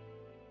Mark,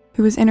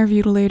 who was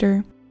interviewed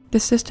later, the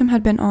system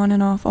had been on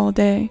and off all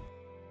day.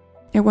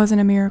 It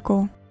wasn't a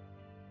miracle.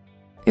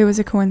 It was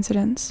a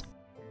coincidence.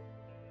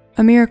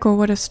 A miracle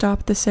would have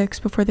stopped the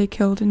 6 before they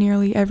killed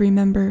nearly every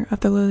member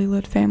of the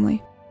Lillelid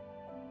family.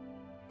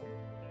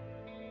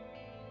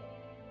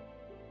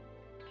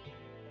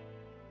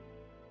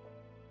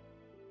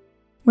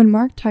 When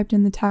Mark typed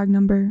in the tag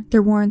number,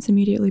 their warrants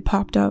immediately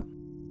popped up.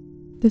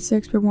 The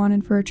 6 were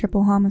wanted for a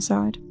triple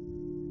homicide.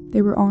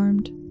 They were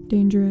armed,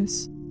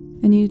 dangerous,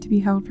 and needed to be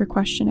held for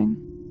questioning.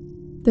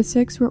 The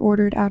 6 were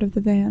ordered out of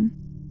the van.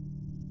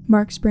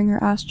 Mark Springer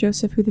asked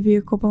Joseph who the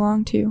vehicle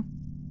belonged to,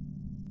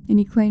 and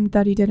he claimed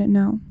that he didn't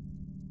know.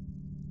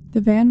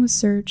 The van was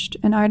searched,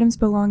 and items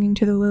belonging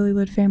to the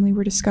Lillelid family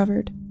were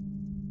discovered.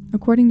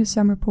 According to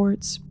some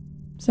reports,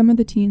 some of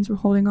the teens were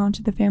holding on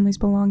to the family's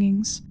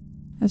belongings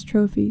as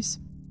trophies.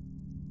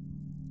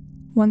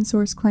 One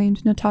source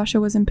claimed Natasha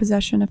was in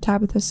possession of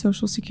Tabitha's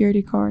social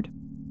security card.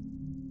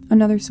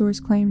 Another source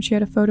claimed she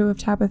had a photo of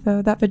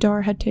Tabitha that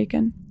Vidar had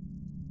taken.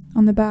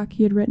 On the back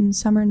he had written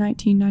 "Summer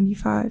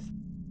 1995,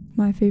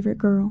 my favorite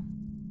girl."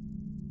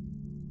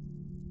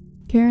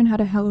 Karen had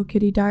a Hello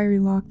Kitty diary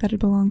lock that had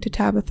belonged to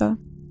Tabitha,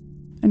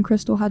 and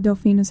Crystal had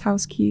Delphina's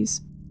house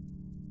keys.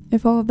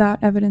 If all of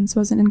that evidence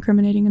wasn't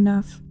incriminating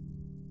enough,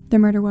 the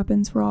murder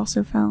weapons were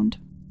also found.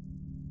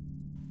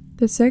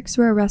 The 6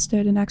 were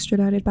arrested and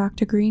extradited back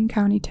to Greene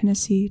County,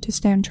 Tennessee to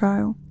stand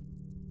trial.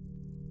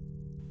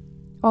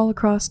 All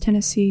across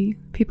Tennessee,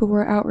 people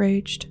were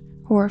outraged,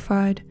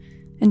 horrified,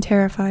 and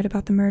terrified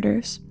about the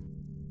murders.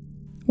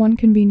 One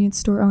convenience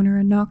store owner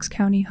in Knox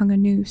County hung a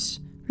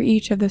noose for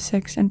each of the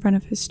 6 in front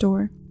of his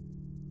store.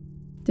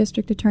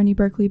 District Attorney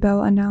Berkeley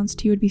Bell announced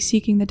he would be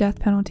seeking the death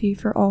penalty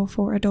for all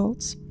 4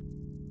 adults.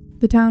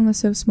 The town was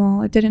so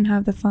small it didn't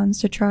have the funds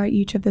to try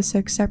each of the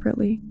 6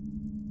 separately.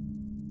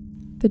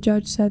 The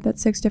judge said that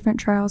 6 different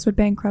trials would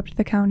bankrupt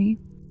the county.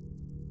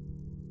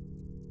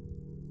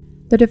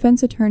 The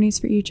defense attorneys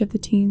for each of the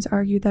teens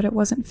argued that it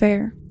wasn't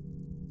fair.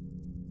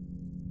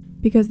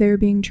 Because they were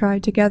being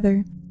tried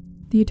together,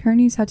 the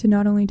attorneys had to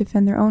not only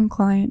defend their own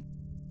client,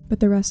 but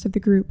the rest of the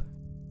group,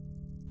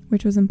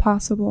 which was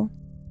impossible.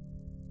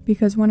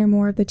 because one or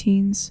more of the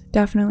teens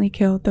definitely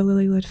killed the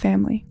Lillelid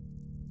family.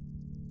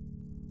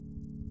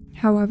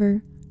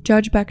 However,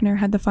 Judge Beckner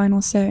had the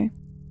final say,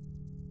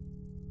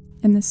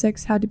 and the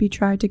 6 had to be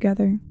tried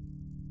together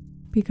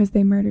because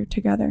they murdered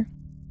together.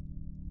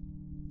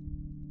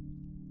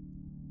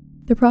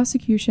 The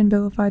prosecution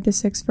vilified the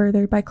 6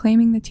 further by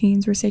claiming the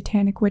teens were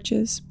satanic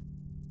witches.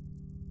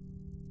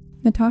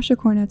 Natasha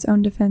Cornett's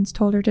own defense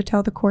told her to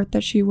tell the court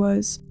that she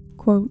was,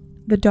 quote,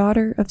 the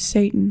daughter of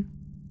Satan.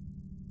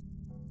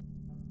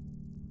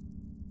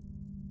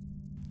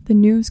 The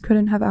news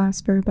couldn't have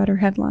asked for a better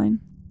headline.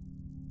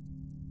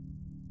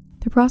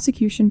 The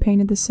prosecution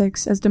painted the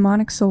 6 as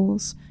demonic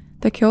souls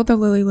that killed the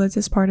Lillelids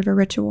as part of a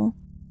ritual.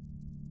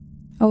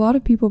 A lot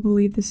of people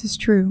believe this is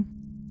true,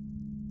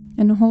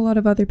 and a whole lot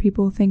of other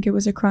people think it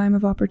was a crime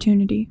of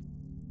opportunity.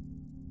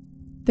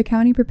 The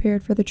county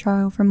prepared for the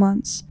trial for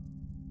months,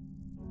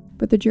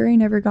 but the jury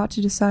never got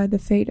to decide the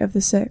fate of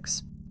the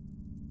 6.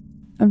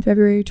 On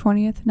February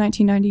 20th,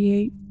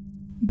 1998,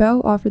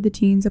 Bell offered the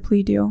teens a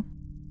plea deal.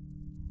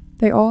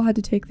 They all had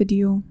to take the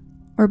deal,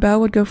 or Bell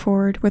would go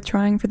forward with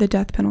trying for the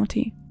death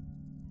penalty.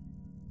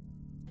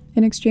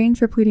 In exchange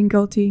for pleading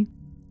guilty,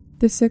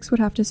 the 6 would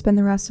have to spend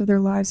the rest of their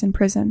lives in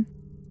prison.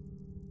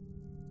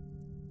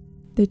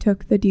 They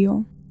took the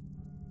deal.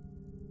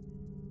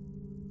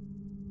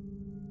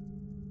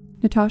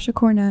 Natasha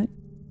Cornett,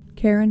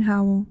 Karen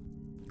Howell,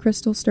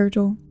 Crystal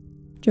Sturgill,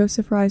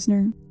 Joseph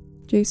Reisner,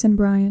 Jason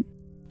Bryant,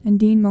 and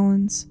Dean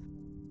Mullins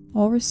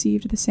all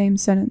received the same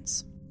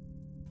sentence,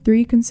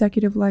 3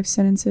 consecutive life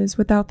sentences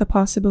without the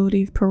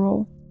possibility of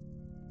parole,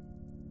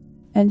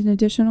 and an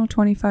additional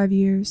 25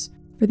 years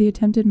for the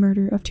attempted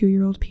murder of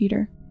 2-year-old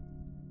Peter.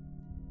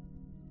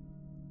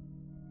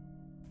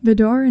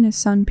 Vidar and his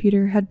son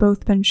Peter had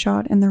both been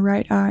shot in the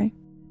right eye.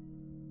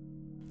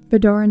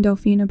 Vidar and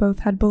Delphina both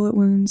had bullet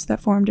wounds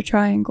that formed a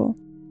triangle.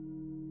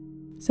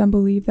 Some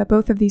believe that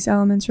both of these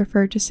elements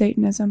referred to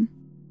Satanism.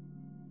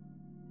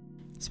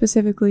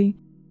 Specifically,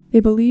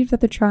 they believed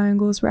that the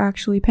triangles were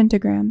actually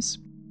pentagrams,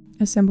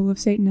 a symbol of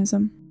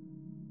Satanism.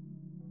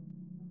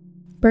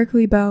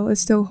 Berkeley Bell is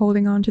still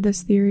holding on to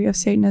this theory of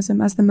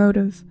Satanism as the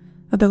motive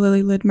of the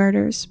Lillelid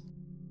murders.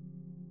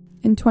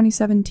 In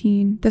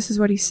 2017, this is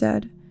what he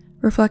said,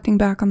 reflecting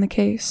back on the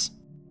case.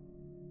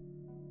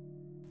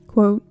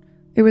 Quote,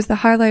 "It was the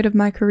highlight of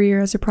my career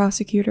as a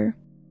prosecutor.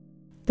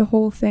 The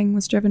whole thing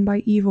was driven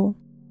by evil,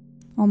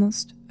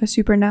 almost a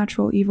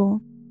supernatural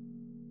evil.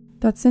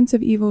 That sense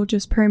of evil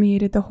just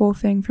permeated the whole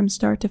thing from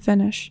start to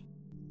finish.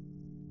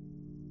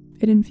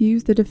 It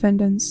infused the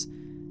defendants,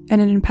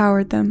 and it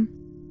empowered them.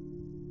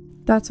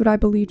 That's what I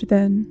believed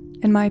then,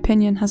 and my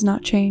opinion has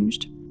not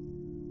changed.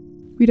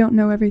 We don't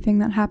know everything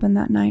that happened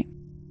that night.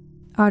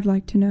 I'd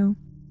like to know.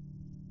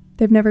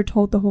 They've never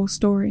told the whole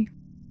story.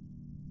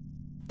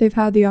 They've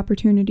had the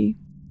opportunity.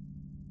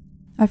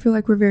 I feel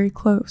like we're very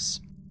close.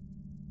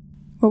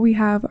 What we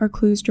have are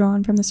clues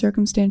drawn from the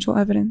circumstantial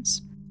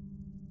evidence.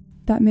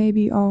 That may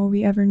be all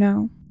we ever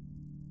know."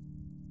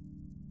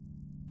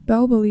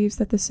 Bell believes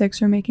that the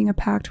 6 are making a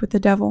pact with the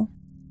devil.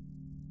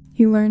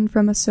 He learned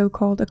from a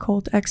so-called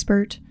occult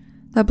expert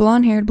that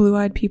blonde-haired,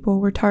 blue-eyed people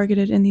were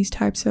targeted in these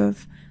types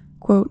of,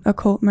 quote,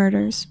 occult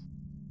murders.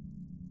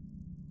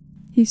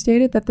 He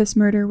stated that this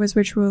murder was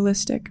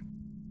ritualistic,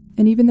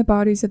 and even the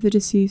bodies of the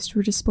deceased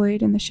were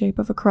displayed in the shape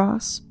of a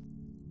cross.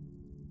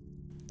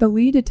 The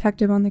lead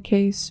detective on the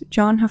case,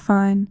 John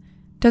Huffine,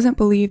 doesn't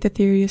believe the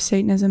theory of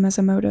Satanism as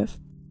a motive.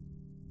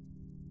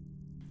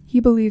 He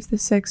believes the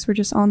 6 were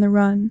just on the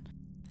run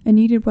and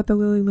needed what the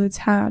Lillelids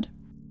had,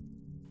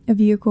 a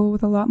vehicle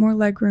with a lot more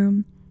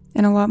legroom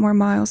and a lot more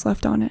miles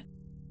left on it.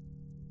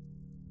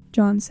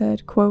 John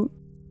said, quote,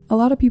 "A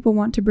lot of people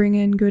want to bring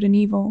in good and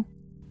evil,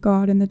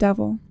 God and the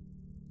devil.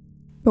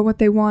 But what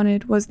they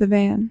wanted was the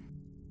van.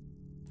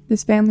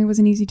 This family was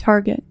an easy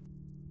target,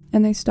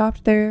 and they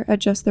stopped there at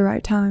just the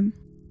right time.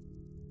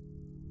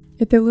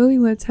 If the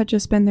Lillelids had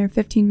just been there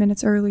 15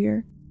 minutes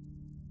earlier,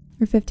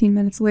 or 15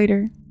 minutes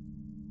later,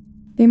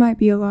 they might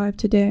be alive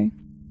today."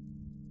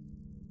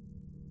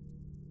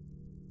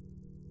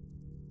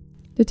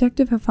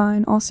 Detective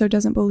Huffine also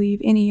doesn't believe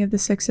any of the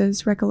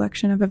 6's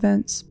recollection of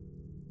events.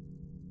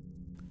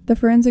 The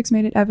forensics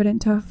made it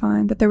evident to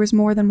Huffine that there was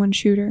more than one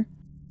shooter,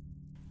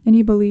 and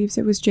he believes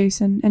it was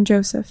Jason and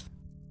Joseph.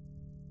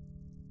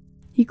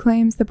 He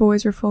claims the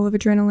boys were full of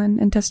adrenaline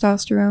and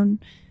testosterone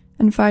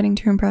and fighting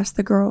to impress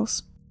the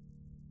girls.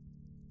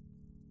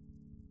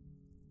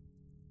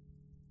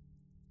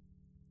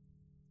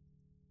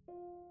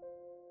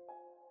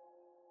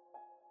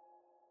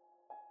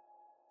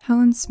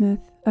 Helen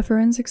Smith, a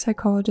forensic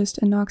psychologist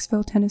in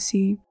Knoxville,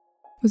 Tennessee,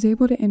 was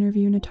able to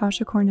interview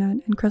Natasha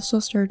Cornett and Crystal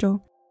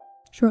Sturgill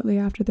shortly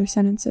after their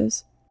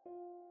sentences.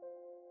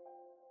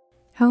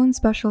 Helen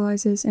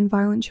specializes in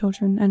violent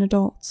children and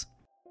adults.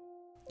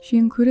 She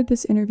included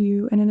this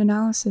interview in an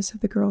analysis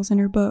of the girls in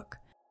her book,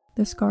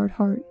 The Scarred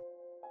Heart.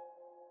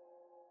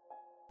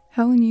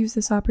 Helen used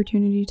this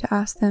opportunity to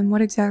ask them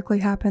what exactly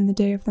happened the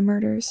day of the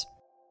murders.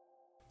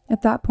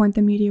 At that point,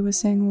 the media was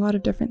saying a lot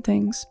of different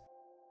things,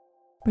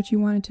 but she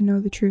wanted to know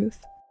the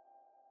truth.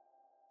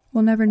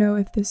 We'll never know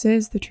if this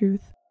is the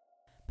truth,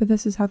 but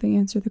this is how they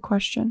answer the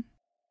question.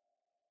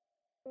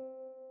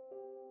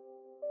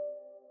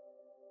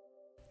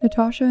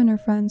 Natasha and her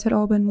friends had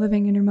all been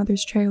living in her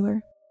mother's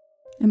trailer,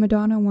 and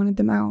Madonna wanted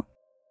them out.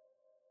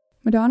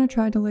 Madonna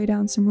tried to lay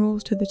down some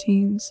rules to the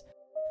teens,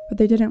 but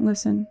they didn't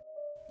listen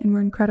and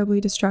were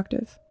incredibly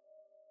destructive.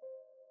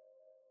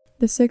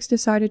 The six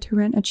decided to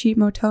rent a cheap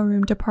motel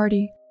room to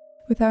party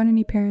without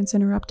any parents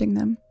interrupting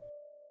them.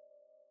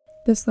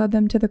 This led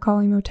them to the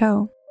Collie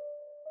Motel.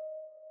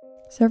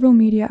 Several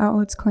media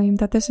outlets claimed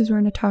that this is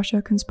where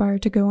Natasha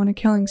conspired to go on a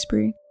killing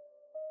spree,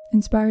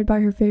 inspired by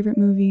her favorite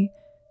movie,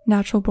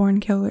 Natural Born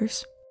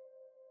Killers.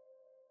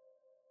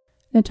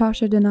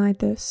 Natasha denied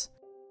this.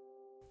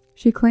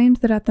 She claimed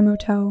that at the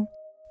motel,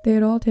 they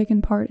had all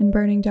taken part in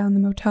burning down the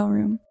motel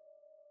room,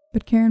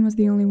 but Karen was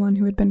the only one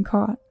who had been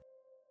caught.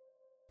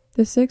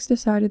 The six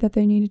decided that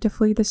they needed to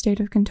flee the state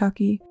of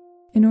Kentucky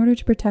in order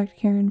to protect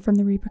Karen from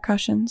the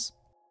repercussions.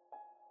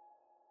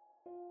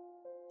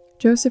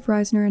 Joseph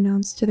Reisner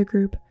announced to the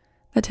group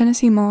that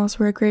Tennessee malls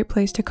were a great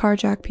place to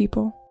carjack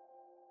people.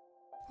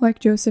 Like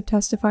Joseph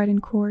testified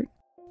in court,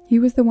 he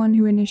was the one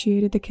who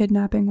initiated the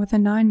kidnapping with a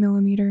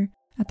 9mm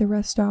at the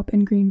rest stop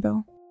in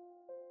Greenville.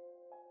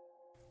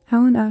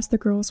 Helen asked the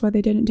girls why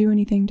they didn't do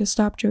anything to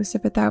stop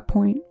Joseph at that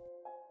point.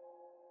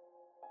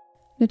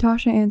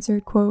 Natasha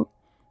answered, quote,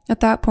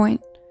 "At that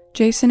point,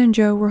 Jason and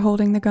Joe were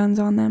holding the guns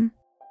on them.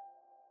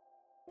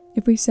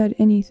 If we said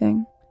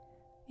anything,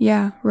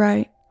 yeah,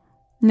 right,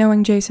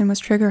 knowing Jason was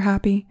trigger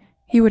happy,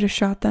 he would have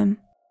shot them."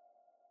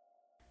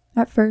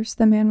 At first,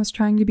 the man was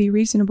trying to be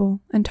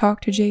reasonable and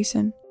talk to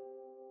Jason.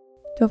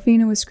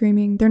 Delphina was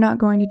screaming, "They're not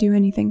going to do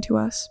anything to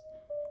us."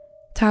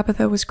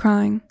 Tabitha was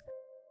crying.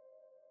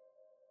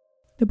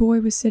 The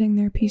boy was sitting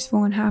there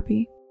peaceful and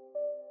happy.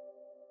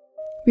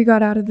 We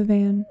got out of the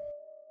van.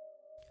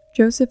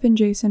 Joseph and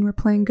Jason were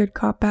playing good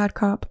cop, bad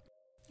cop,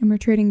 and were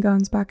trading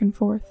guns back and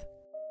forth.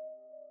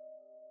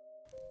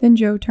 Then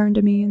Joe turned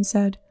to me and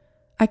said,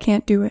 "I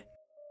can't do it."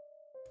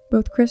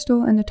 Both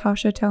Crystal and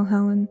Natasha tell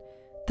Helen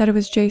that it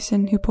was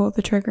Jason who pulled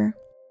the trigger.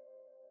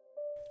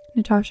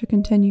 Natasha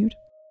continued,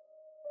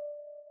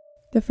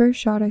 "The first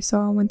shot I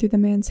saw went through the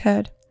man's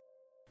head.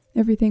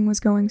 Everything was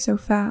going so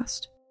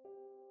fast.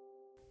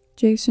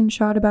 Jason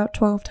shot about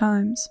 12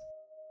 times.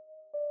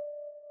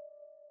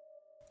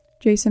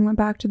 Jason went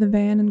back to the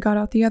van and got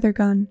out the other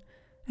gun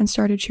and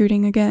started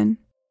shooting again.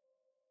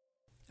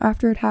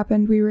 After it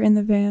happened, we were in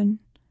the van.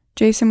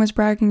 Jason was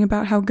bragging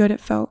about how good it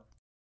felt.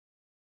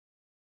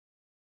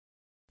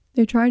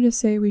 They tried to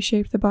say we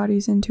shaped the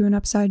bodies into an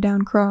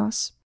upside-down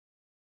cross,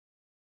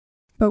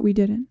 but we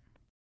didn't."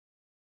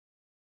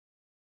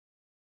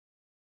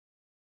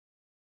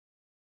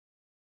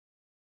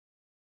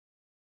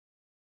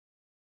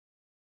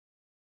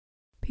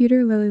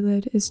 Peter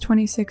Lillelid is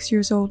 26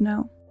 years old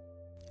now,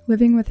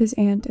 living with his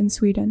aunt in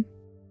Sweden.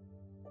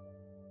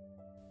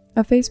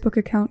 A Facebook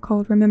account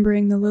called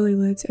Remembering the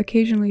Lillelids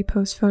occasionally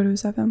posts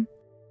photos of him.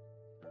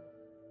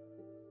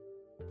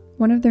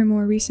 One of their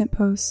more recent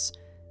posts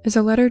is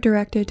a letter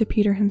directed to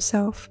Peter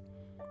himself,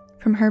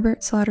 from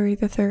Herbert Slattery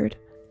III,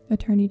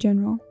 Attorney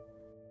General.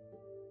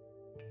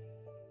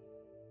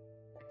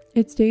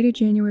 It's dated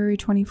January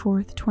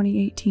 24th,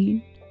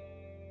 2018.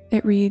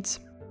 It reads,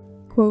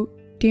 quote,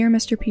 "Dear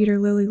Mr. Peter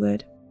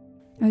Lillelid,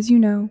 as you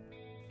know,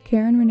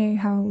 Karen Renee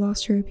Howell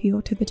lost her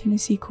appeal to the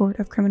Tennessee Court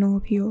of Criminal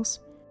Appeals.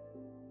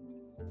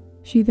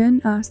 She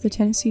then asked the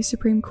Tennessee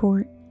Supreme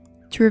Court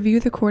to review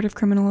the Court of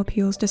Criminal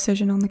Appeals'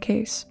 decision on the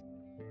case.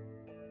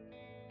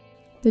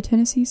 The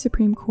Tennessee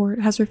Supreme Court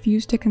has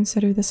refused to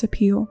consider this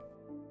appeal,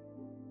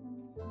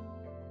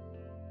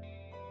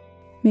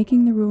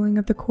 making the ruling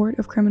of the Court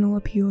of Criminal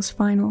Appeals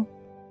final.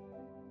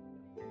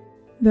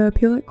 The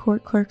Appellate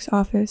Court Clerk's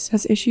Office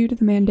has issued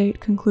the mandate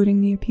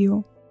concluding the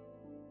appeal.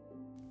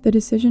 The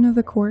decision of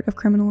the Court of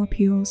Criminal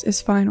Appeals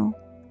is final,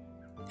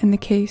 and the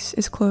case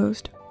is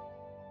closed."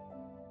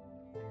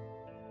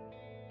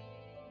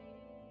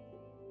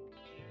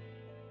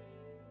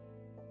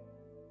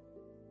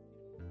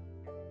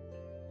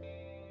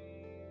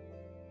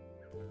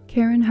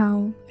 Karen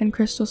Howell and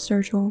Crystal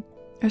Sturgill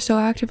are still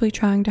actively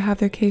trying to have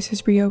their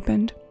cases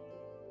reopened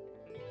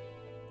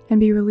and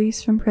be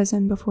released from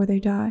prison before they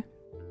die.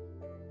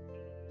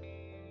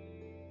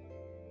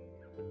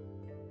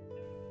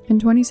 In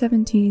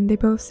 2017, they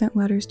both sent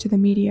letters to the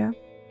media.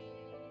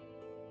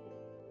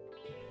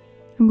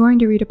 I'm going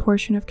to read a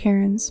portion of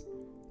Karen's,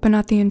 but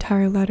not the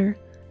entire letter,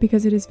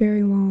 because it is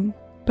very long,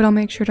 but I'll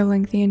make sure to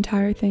link the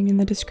entire thing in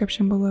the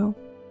description below.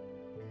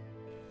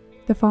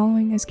 The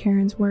following is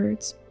Karen's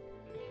words.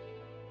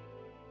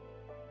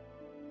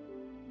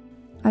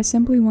 "I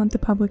simply want the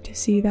public to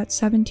see that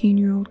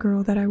 17-year-old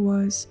girl that I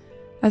was,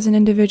 as an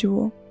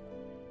individual,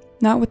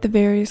 not what the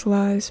various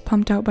lies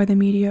pumped out by the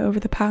media over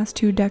the past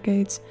 2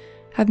 decades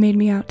have made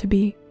me out to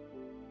be.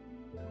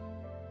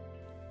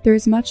 There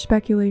is much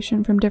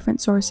speculation from different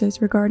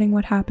sources regarding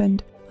what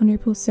happened on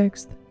April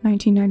 6,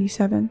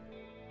 1997.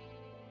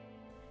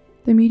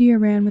 The media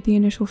ran with the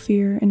initial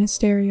fear and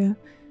hysteria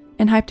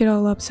and hyped it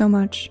all up so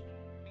much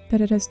that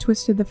it has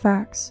twisted the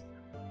facts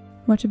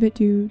much of it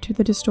due to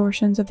the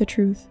distortions of the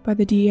truth by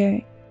the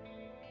DA.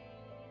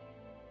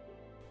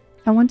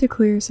 I want to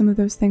clear some of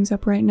those things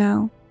up right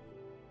now.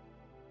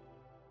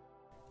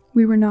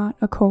 We were not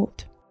a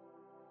cult.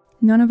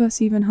 None of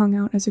us even hung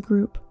out as a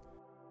group.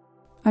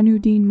 I knew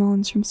Dean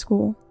Mullins from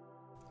school.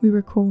 We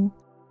were cool,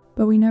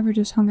 but we never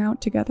just hung out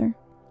together.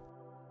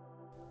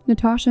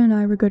 Natasha and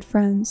I were good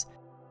friends,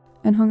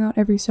 and hung out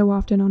every so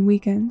often on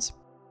weekends,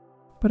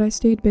 but I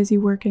stayed busy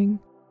working,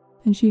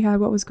 and she had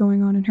what was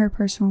going on in her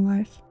personal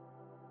life.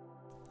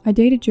 I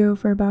dated Joe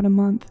for about a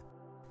month,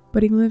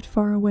 but he lived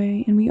far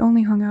away and we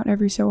only hung out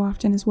every so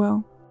often as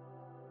well.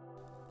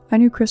 I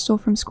knew Crystal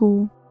from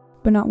school,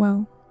 but not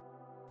well.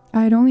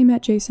 I had only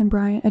met Jason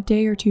Bryant a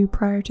day or two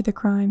prior to the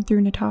crime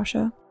through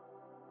Natasha.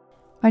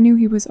 I knew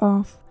he was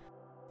off,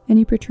 and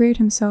he portrayed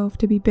himself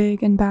to be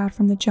big and bad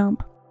from the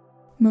jump,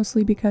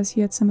 mostly because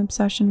he had some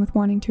obsession with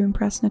wanting to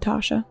impress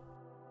Natasha.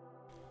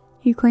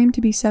 He claimed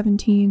to be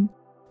 17,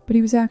 but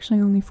he was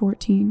actually only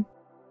 14.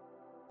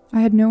 I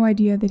had no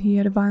idea that he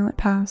had a violent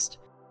past,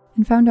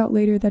 and found out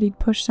later that he'd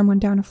pushed someone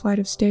down a flight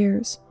of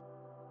stairs,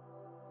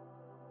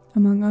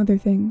 among other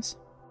things.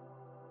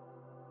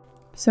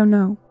 So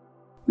no,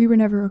 we were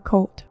never a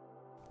cult.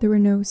 There were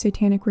no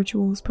satanic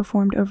rituals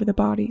performed over the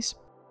bodies.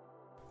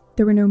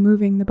 There were no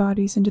moving the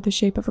bodies into the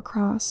shape of a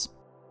cross.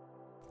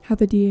 How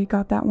the DA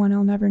got that one,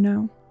 I'll never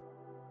know.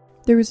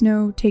 There was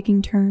no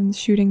taking turns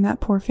shooting that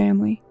poor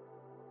family.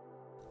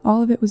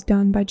 All of it was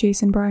done by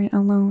Jason Bryant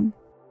alone.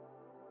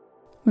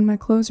 When my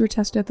clothes were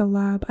tested at the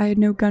lab, I had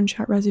no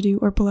gunshot residue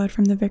or blood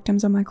from the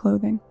victims on my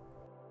clothing.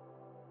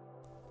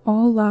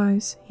 All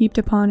lies heaped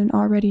upon an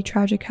already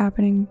tragic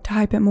happening to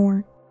hype it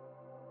more.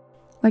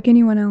 Like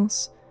anyone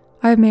else,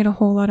 I have made a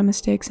whole lot of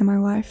mistakes in my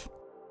life.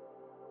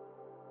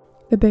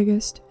 The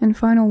biggest and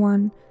final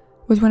one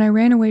was when I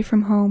ran away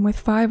from home with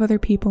 5 other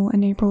people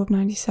in April of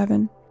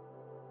 '97.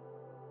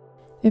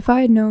 If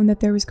I had known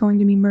that there was going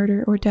to be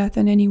murder or death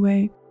in any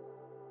way,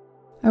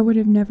 I would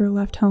have never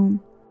left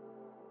home.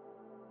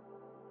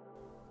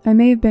 I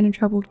may have been a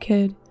troubled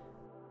kid,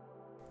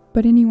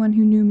 but anyone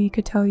who knew me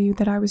could tell you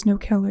that I was no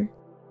killer,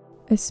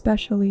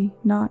 especially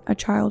not a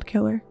child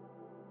killer.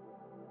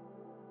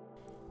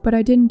 But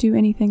I didn't do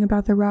anything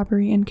about the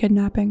robbery and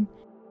kidnapping,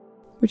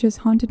 which has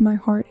haunted my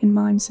heart and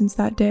mind since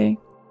that day.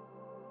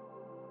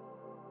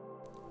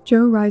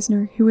 Joe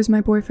Reisner, who was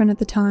my boyfriend at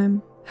the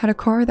time, had a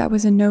car that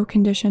was in no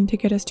condition to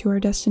get us to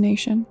our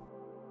destination.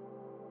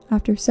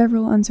 After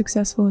several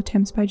unsuccessful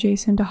attempts by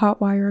Jason to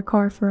hotwire a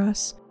car for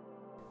us,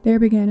 there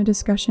began a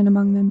discussion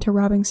among them to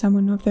robbing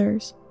someone of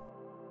theirs.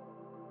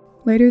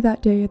 Later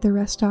that day at the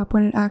rest stop,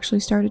 when it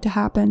actually started to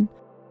happen,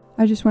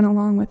 I just went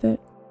along with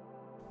it,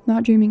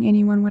 not dreaming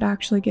anyone would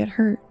actually get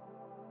hurt,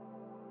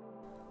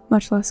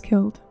 much less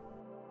killed.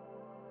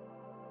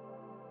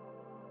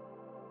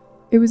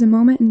 It was a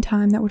moment in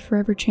time that would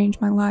forever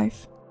change my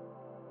life.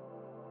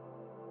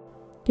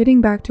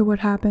 Getting back to what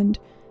happened,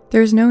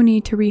 there is no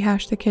need to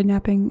rehash the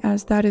kidnapping,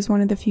 as that is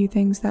one of the few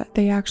things that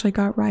they actually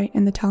got right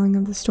in the telling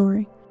of the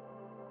story.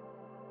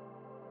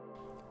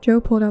 Joe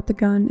pulled out the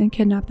gun and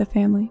kidnapped the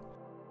family,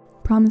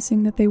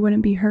 promising that they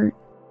wouldn't be hurt.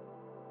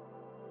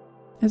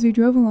 As we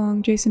drove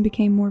along, Jason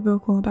became more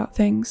vocal about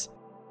things,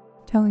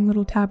 telling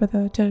little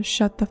Tabitha to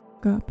shut the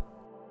f*** up.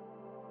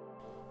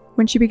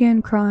 When she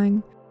began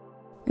crying,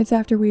 it's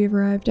after we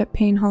arrived at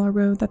Payne Hollow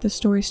Road that the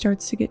story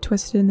starts to get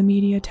twisted in the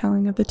media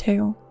telling of the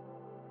tale.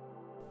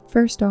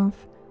 First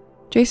off,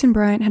 Jason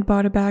Bryant had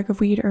bought a bag of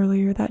weed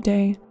earlier that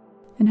day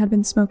and had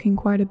been smoking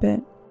quite a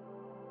bit.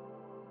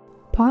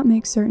 Pot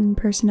makes certain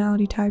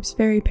personality types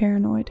very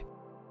paranoid,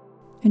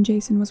 and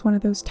Jason was one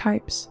of those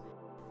types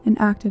and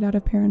acted out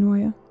of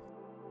paranoia.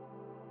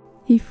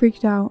 He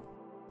freaked out,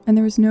 and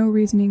there was no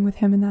reasoning with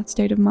him in that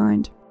state of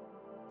mind.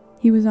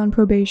 He was on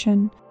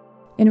probation,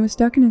 and it was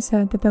stuck in his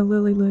head that the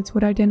Lillelids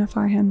would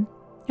identify him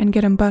and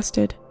get him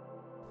busted.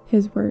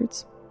 His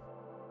words.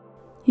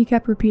 He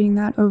kept repeating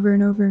that over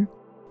and over,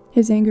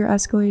 his anger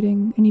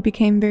escalating, and he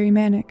became very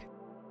manic.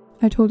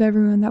 I told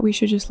everyone that we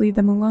should just leave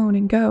them alone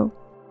and go.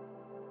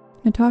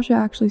 Natasha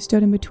actually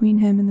stood in between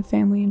him and the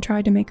family and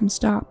tried to make him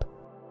stop.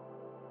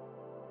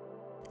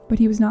 But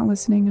he was not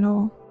listening at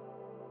all.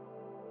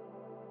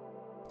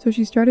 So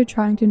she started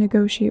trying to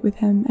negotiate with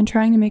him and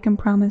trying to make him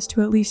promise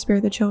to at least spare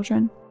the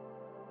children.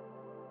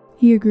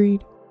 He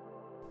agreed,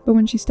 but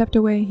when she stepped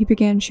away, he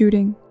began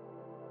shooting.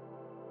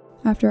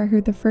 After I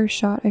heard the first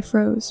shot, I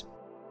froze.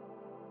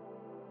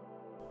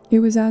 It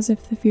was as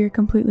if the fear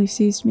completely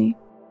seized me.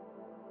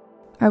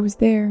 I was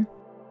there,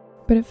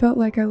 but it felt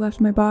like I left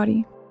my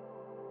body.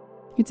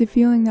 It's a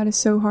feeling that is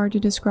so hard to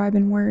describe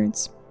in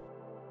words.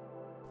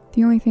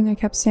 The only thing I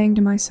kept saying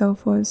to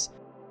myself was,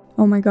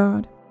 "Oh my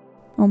God,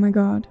 oh my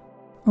God,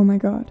 oh my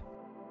God."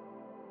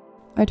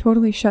 I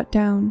totally shut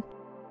down.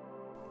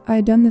 I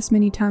had done this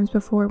many times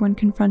before when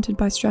confronted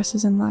by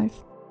stresses in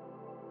life.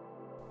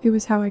 It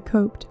was how I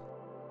coped.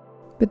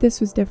 But this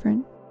was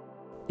different.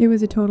 It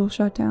was a total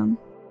shutdown.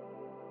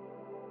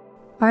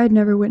 I had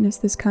never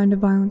witnessed this kind of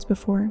violence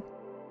before,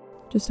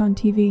 just on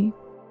TV.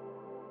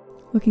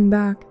 Looking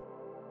back,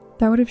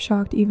 that would have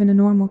shocked even a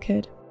normal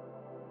kid.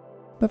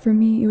 but for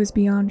me it was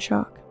beyond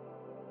shock.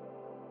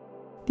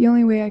 The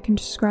only way I can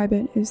describe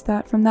it is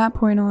that from that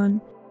point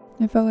on,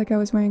 I felt like I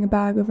was wearing a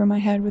bag over my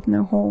head with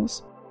no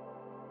holes.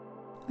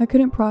 I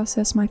couldn't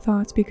process my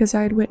thoughts because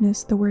I had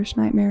witnessed the worst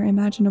nightmare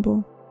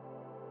imaginable.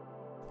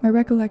 My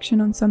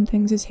recollection on some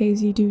things is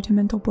hazy due to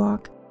mental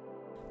block,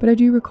 but I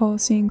do recall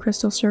seeing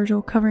Crystal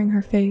Sturgill covering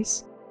her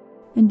face,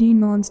 and Dean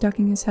Mullins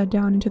ducking his head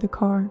down into the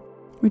car,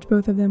 which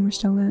both of them were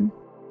still in.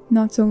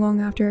 Not so long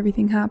after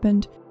everything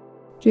happened,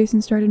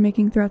 Jason started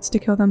making threats to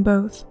kill them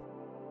both,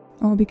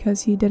 all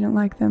because he didn't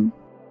like them.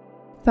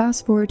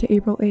 Fast forward to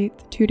April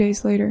 8th, 2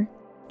 days later.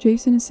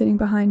 Jason is sitting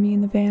behind me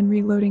in the van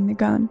reloading the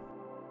gun.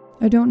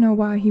 I don't know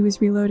why he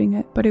was reloading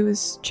it, but it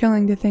was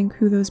chilling to think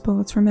who those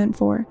bullets were meant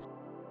for,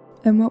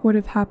 and what would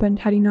have happened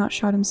had he not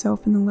shot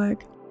himself in the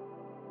leg.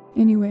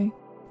 Anyway,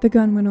 the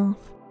gun went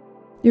off.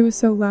 It was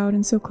so loud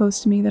and so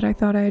close to me that I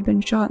thought I had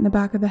been shot in the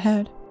back of the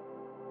head.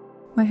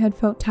 My head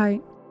felt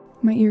tight,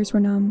 my ears were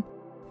numb,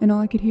 and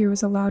all I could hear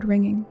was a loud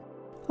ringing.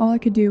 All I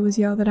could do was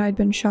yell that I had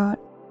been shot,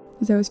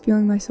 as I was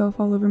feeling myself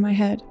all over my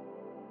head.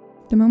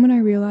 The moment I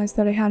realized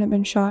that I hadn't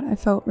been shot, I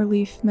felt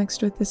relief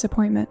mixed with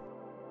disappointment.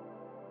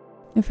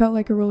 It felt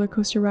like a roller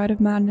coaster ride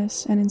of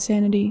madness and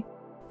insanity,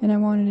 and I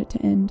wanted it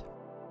to end.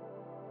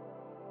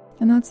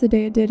 And that's the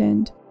day it did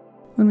end,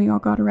 when we all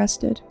got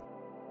arrested.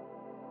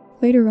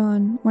 Later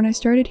on, when I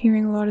started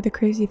hearing a lot of the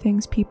crazy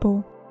things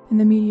people and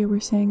the media were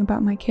saying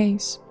about my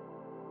case,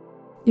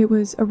 it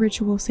was a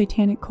ritual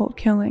satanic cult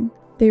killing.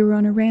 They were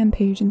on a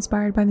rampage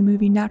inspired by the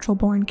movie Natural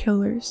Born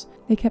Killers.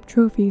 They kept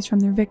trophies from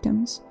their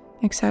victims,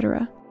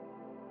 etc.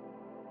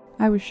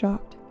 I was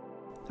shocked.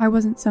 I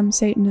wasn't some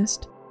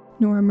Satanist,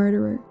 nor a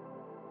murderer.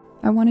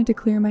 I wanted to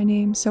clear my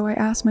name, so I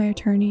asked my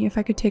attorney if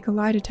I could take a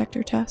lie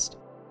detector test.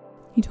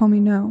 He told me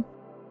no,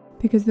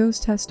 because those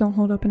tests don't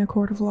hold up in a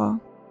court of law.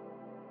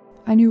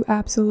 I knew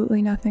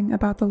absolutely nothing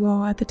about the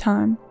law at the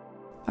time.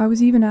 I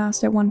was even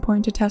asked at one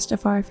point to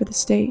testify for the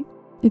state.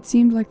 It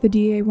seemed like the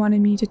DA wanted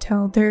me to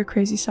tell their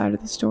crazy side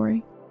of the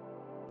story.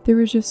 There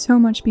was just so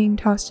much being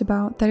tossed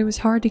about that it was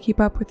hard to keep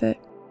up with it.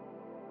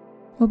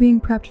 While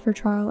being prepped for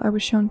trial, I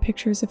was shown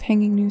pictures of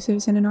hanging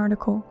nooses in an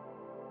article,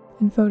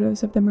 and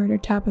photos of the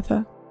murdered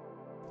Tabitha,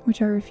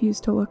 which I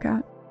refused to look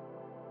at.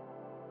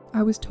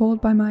 I was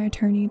told by my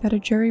attorney that a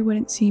jury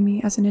wouldn't see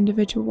me as an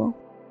individual,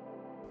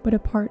 but a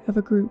part of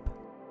a group.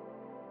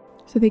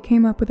 So they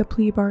came up with a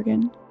plea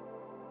bargain.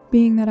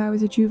 Being that I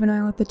was a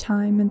juvenile at the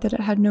time meant that it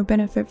had no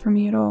benefit for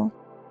me at all.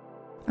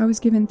 I was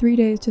given 3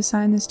 days to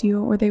sign this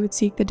deal or they would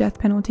seek the death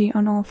penalty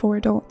on all 4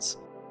 adults.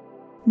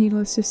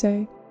 Needless to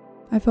say,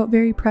 I felt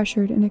very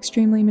pressured and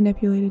extremely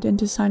manipulated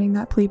into signing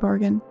that plea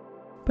bargain,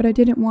 but I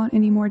didn't want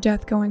any more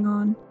death going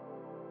on.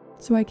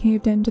 So I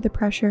caved in to the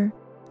pressure,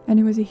 and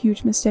it was a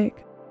huge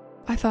mistake.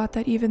 I thought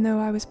that even though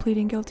I was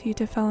pleading guilty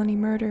to felony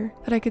murder,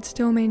 that I could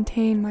still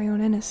maintain my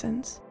own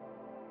innocence.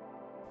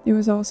 It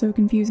was all so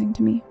confusing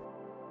to me.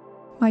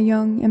 My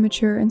young,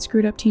 immature, and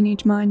screwed up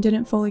teenage mind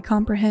didn't fully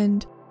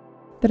comprehend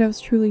that I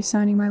was truly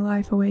signing my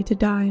life away to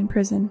die in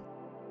prison.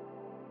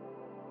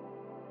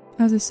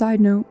 As a side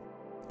note,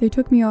 they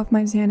took me off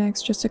my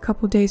Xanax just a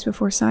couple days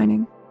before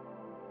signing.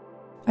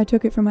 I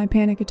took it for my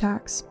panic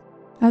attacks.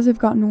 As I've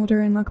gotten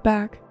older and look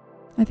back,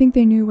 I think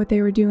they knew what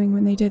they were doing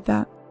when they did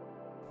that.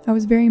 I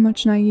was very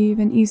much naive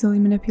and easily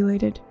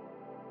manipulated.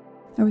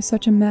 I was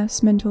such a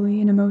mess mentally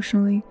and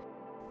emotionally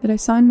that I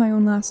signed my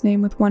own last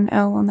name with 1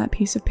 L on that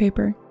piece of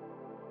paper.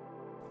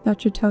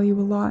 That should tell you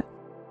a lot.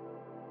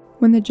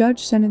 When the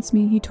judge sentenced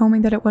me, he told me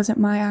that it wasn't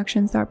my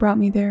actions that brought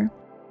me there,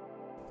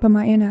 but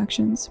my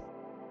inactions.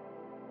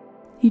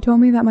 He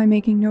told me that my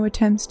making no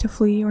attempts to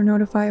flee or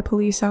notify a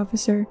police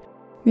officer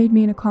made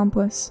me an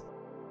accomplice,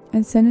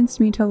 and sentenced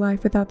me to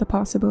life without the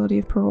possibility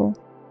of parole.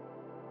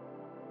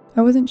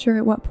 I wasn't sure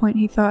at what point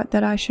he thought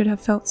that I should have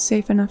felt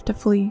safe enough to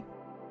flee.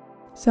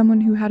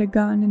 Someone who had a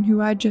gun and who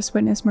I'd just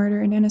witnessed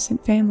murder an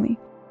innocent family,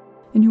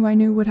 and who I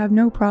knew would have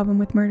no problem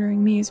with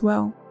murdering me as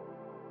well.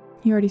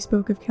 He already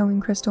spoke of killing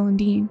Crystal and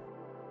Dean,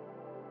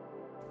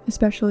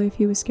 especially if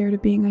he was scared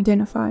of being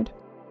identified.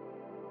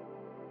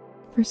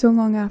 For so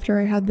long after,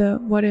 I had the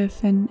what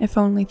if and if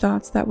only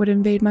thoughts that would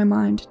invade my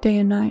mind day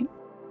and night.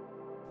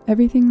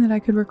 Everything that I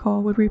could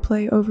recall would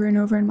replay over and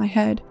over in my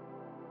head,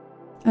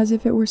 as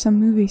if it were some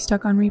movie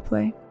stuck on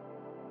replay.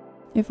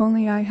 If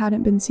only I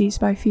hadn't been seized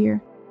by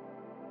fear.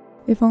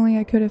 If only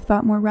I could have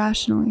thought more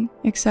rationally,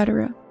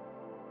 etc.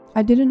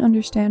 I didn't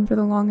understand for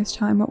the longest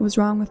time what was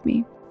wrong with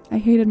me. I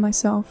hated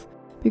myself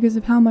because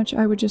of how much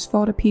I would just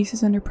fall to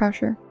pieces under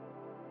pressure.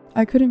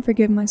 I couldn't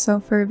forgive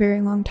myself for a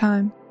very long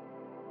time.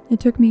 It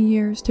took me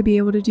years to be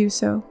able to do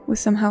so, with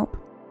some help.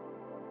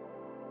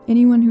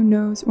 Anyone who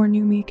knows or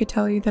knew me could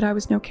tell you that I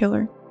was no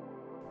killer,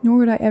 nor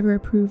would I ever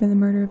approve in the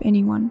murder of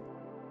anyone.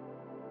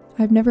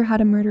 I've never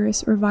had a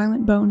murderous or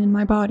violent bone in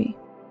my body.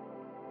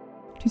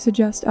 To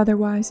suggest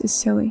otherwise is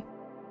silly.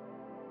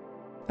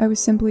 I was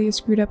simply a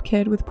screwed up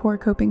kid with poor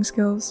coping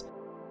skills,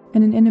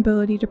 and an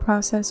inability to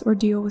process or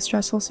deal with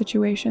stressful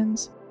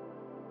situations.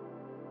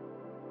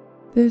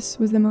 This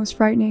was the most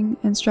frightening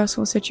and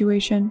stressful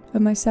situation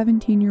of my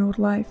 17-year-old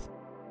life.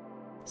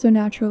 So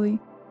naturally,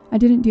 I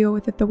didn't deal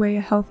with it the way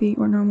a healthy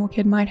or normal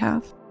kid might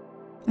have.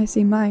 I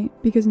say might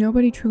because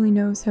nobody truly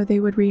knows how they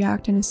would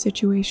react in a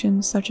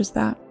situation such as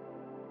that.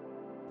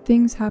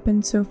 Things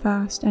happen so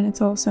fast and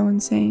it's all so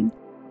insane.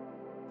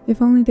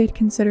 If only they'd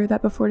consider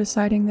that before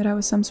deciding that I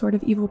was some sort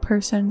of evil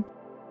person,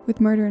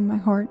 with murder in my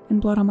heart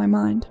and blood on my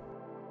mind.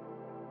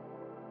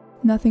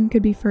 Nothing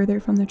could be further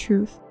from the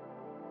truth.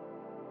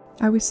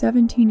 I was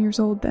 17 years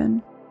old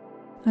then.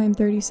 I am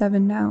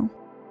 37 now.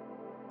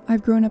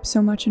 I've grown up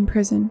so much in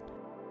prison,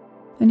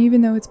 and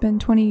even though it's been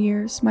 20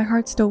 years, my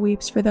heart still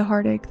weeps for the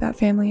heartache that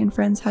family and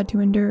friends had to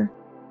endure,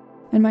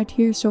 and my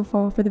tears still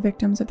fall for the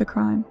victims of the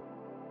crime.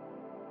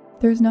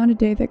 There's not a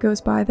day that goes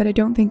by that I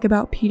don't think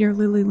about Peter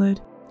Lillelid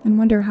and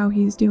wonder how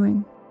he is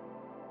doing.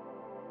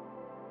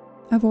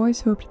 I've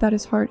always hoped that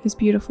his heart is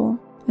beautiful,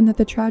 and that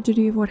the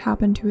tragedy of what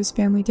happened to his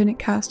family didn't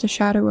cast a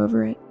shadow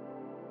over it.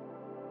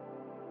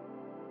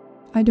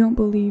 I don't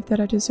believe that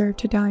I deserve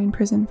to die in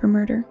prison for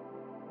murder.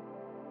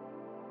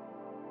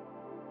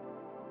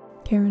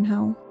 Karen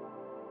Howell.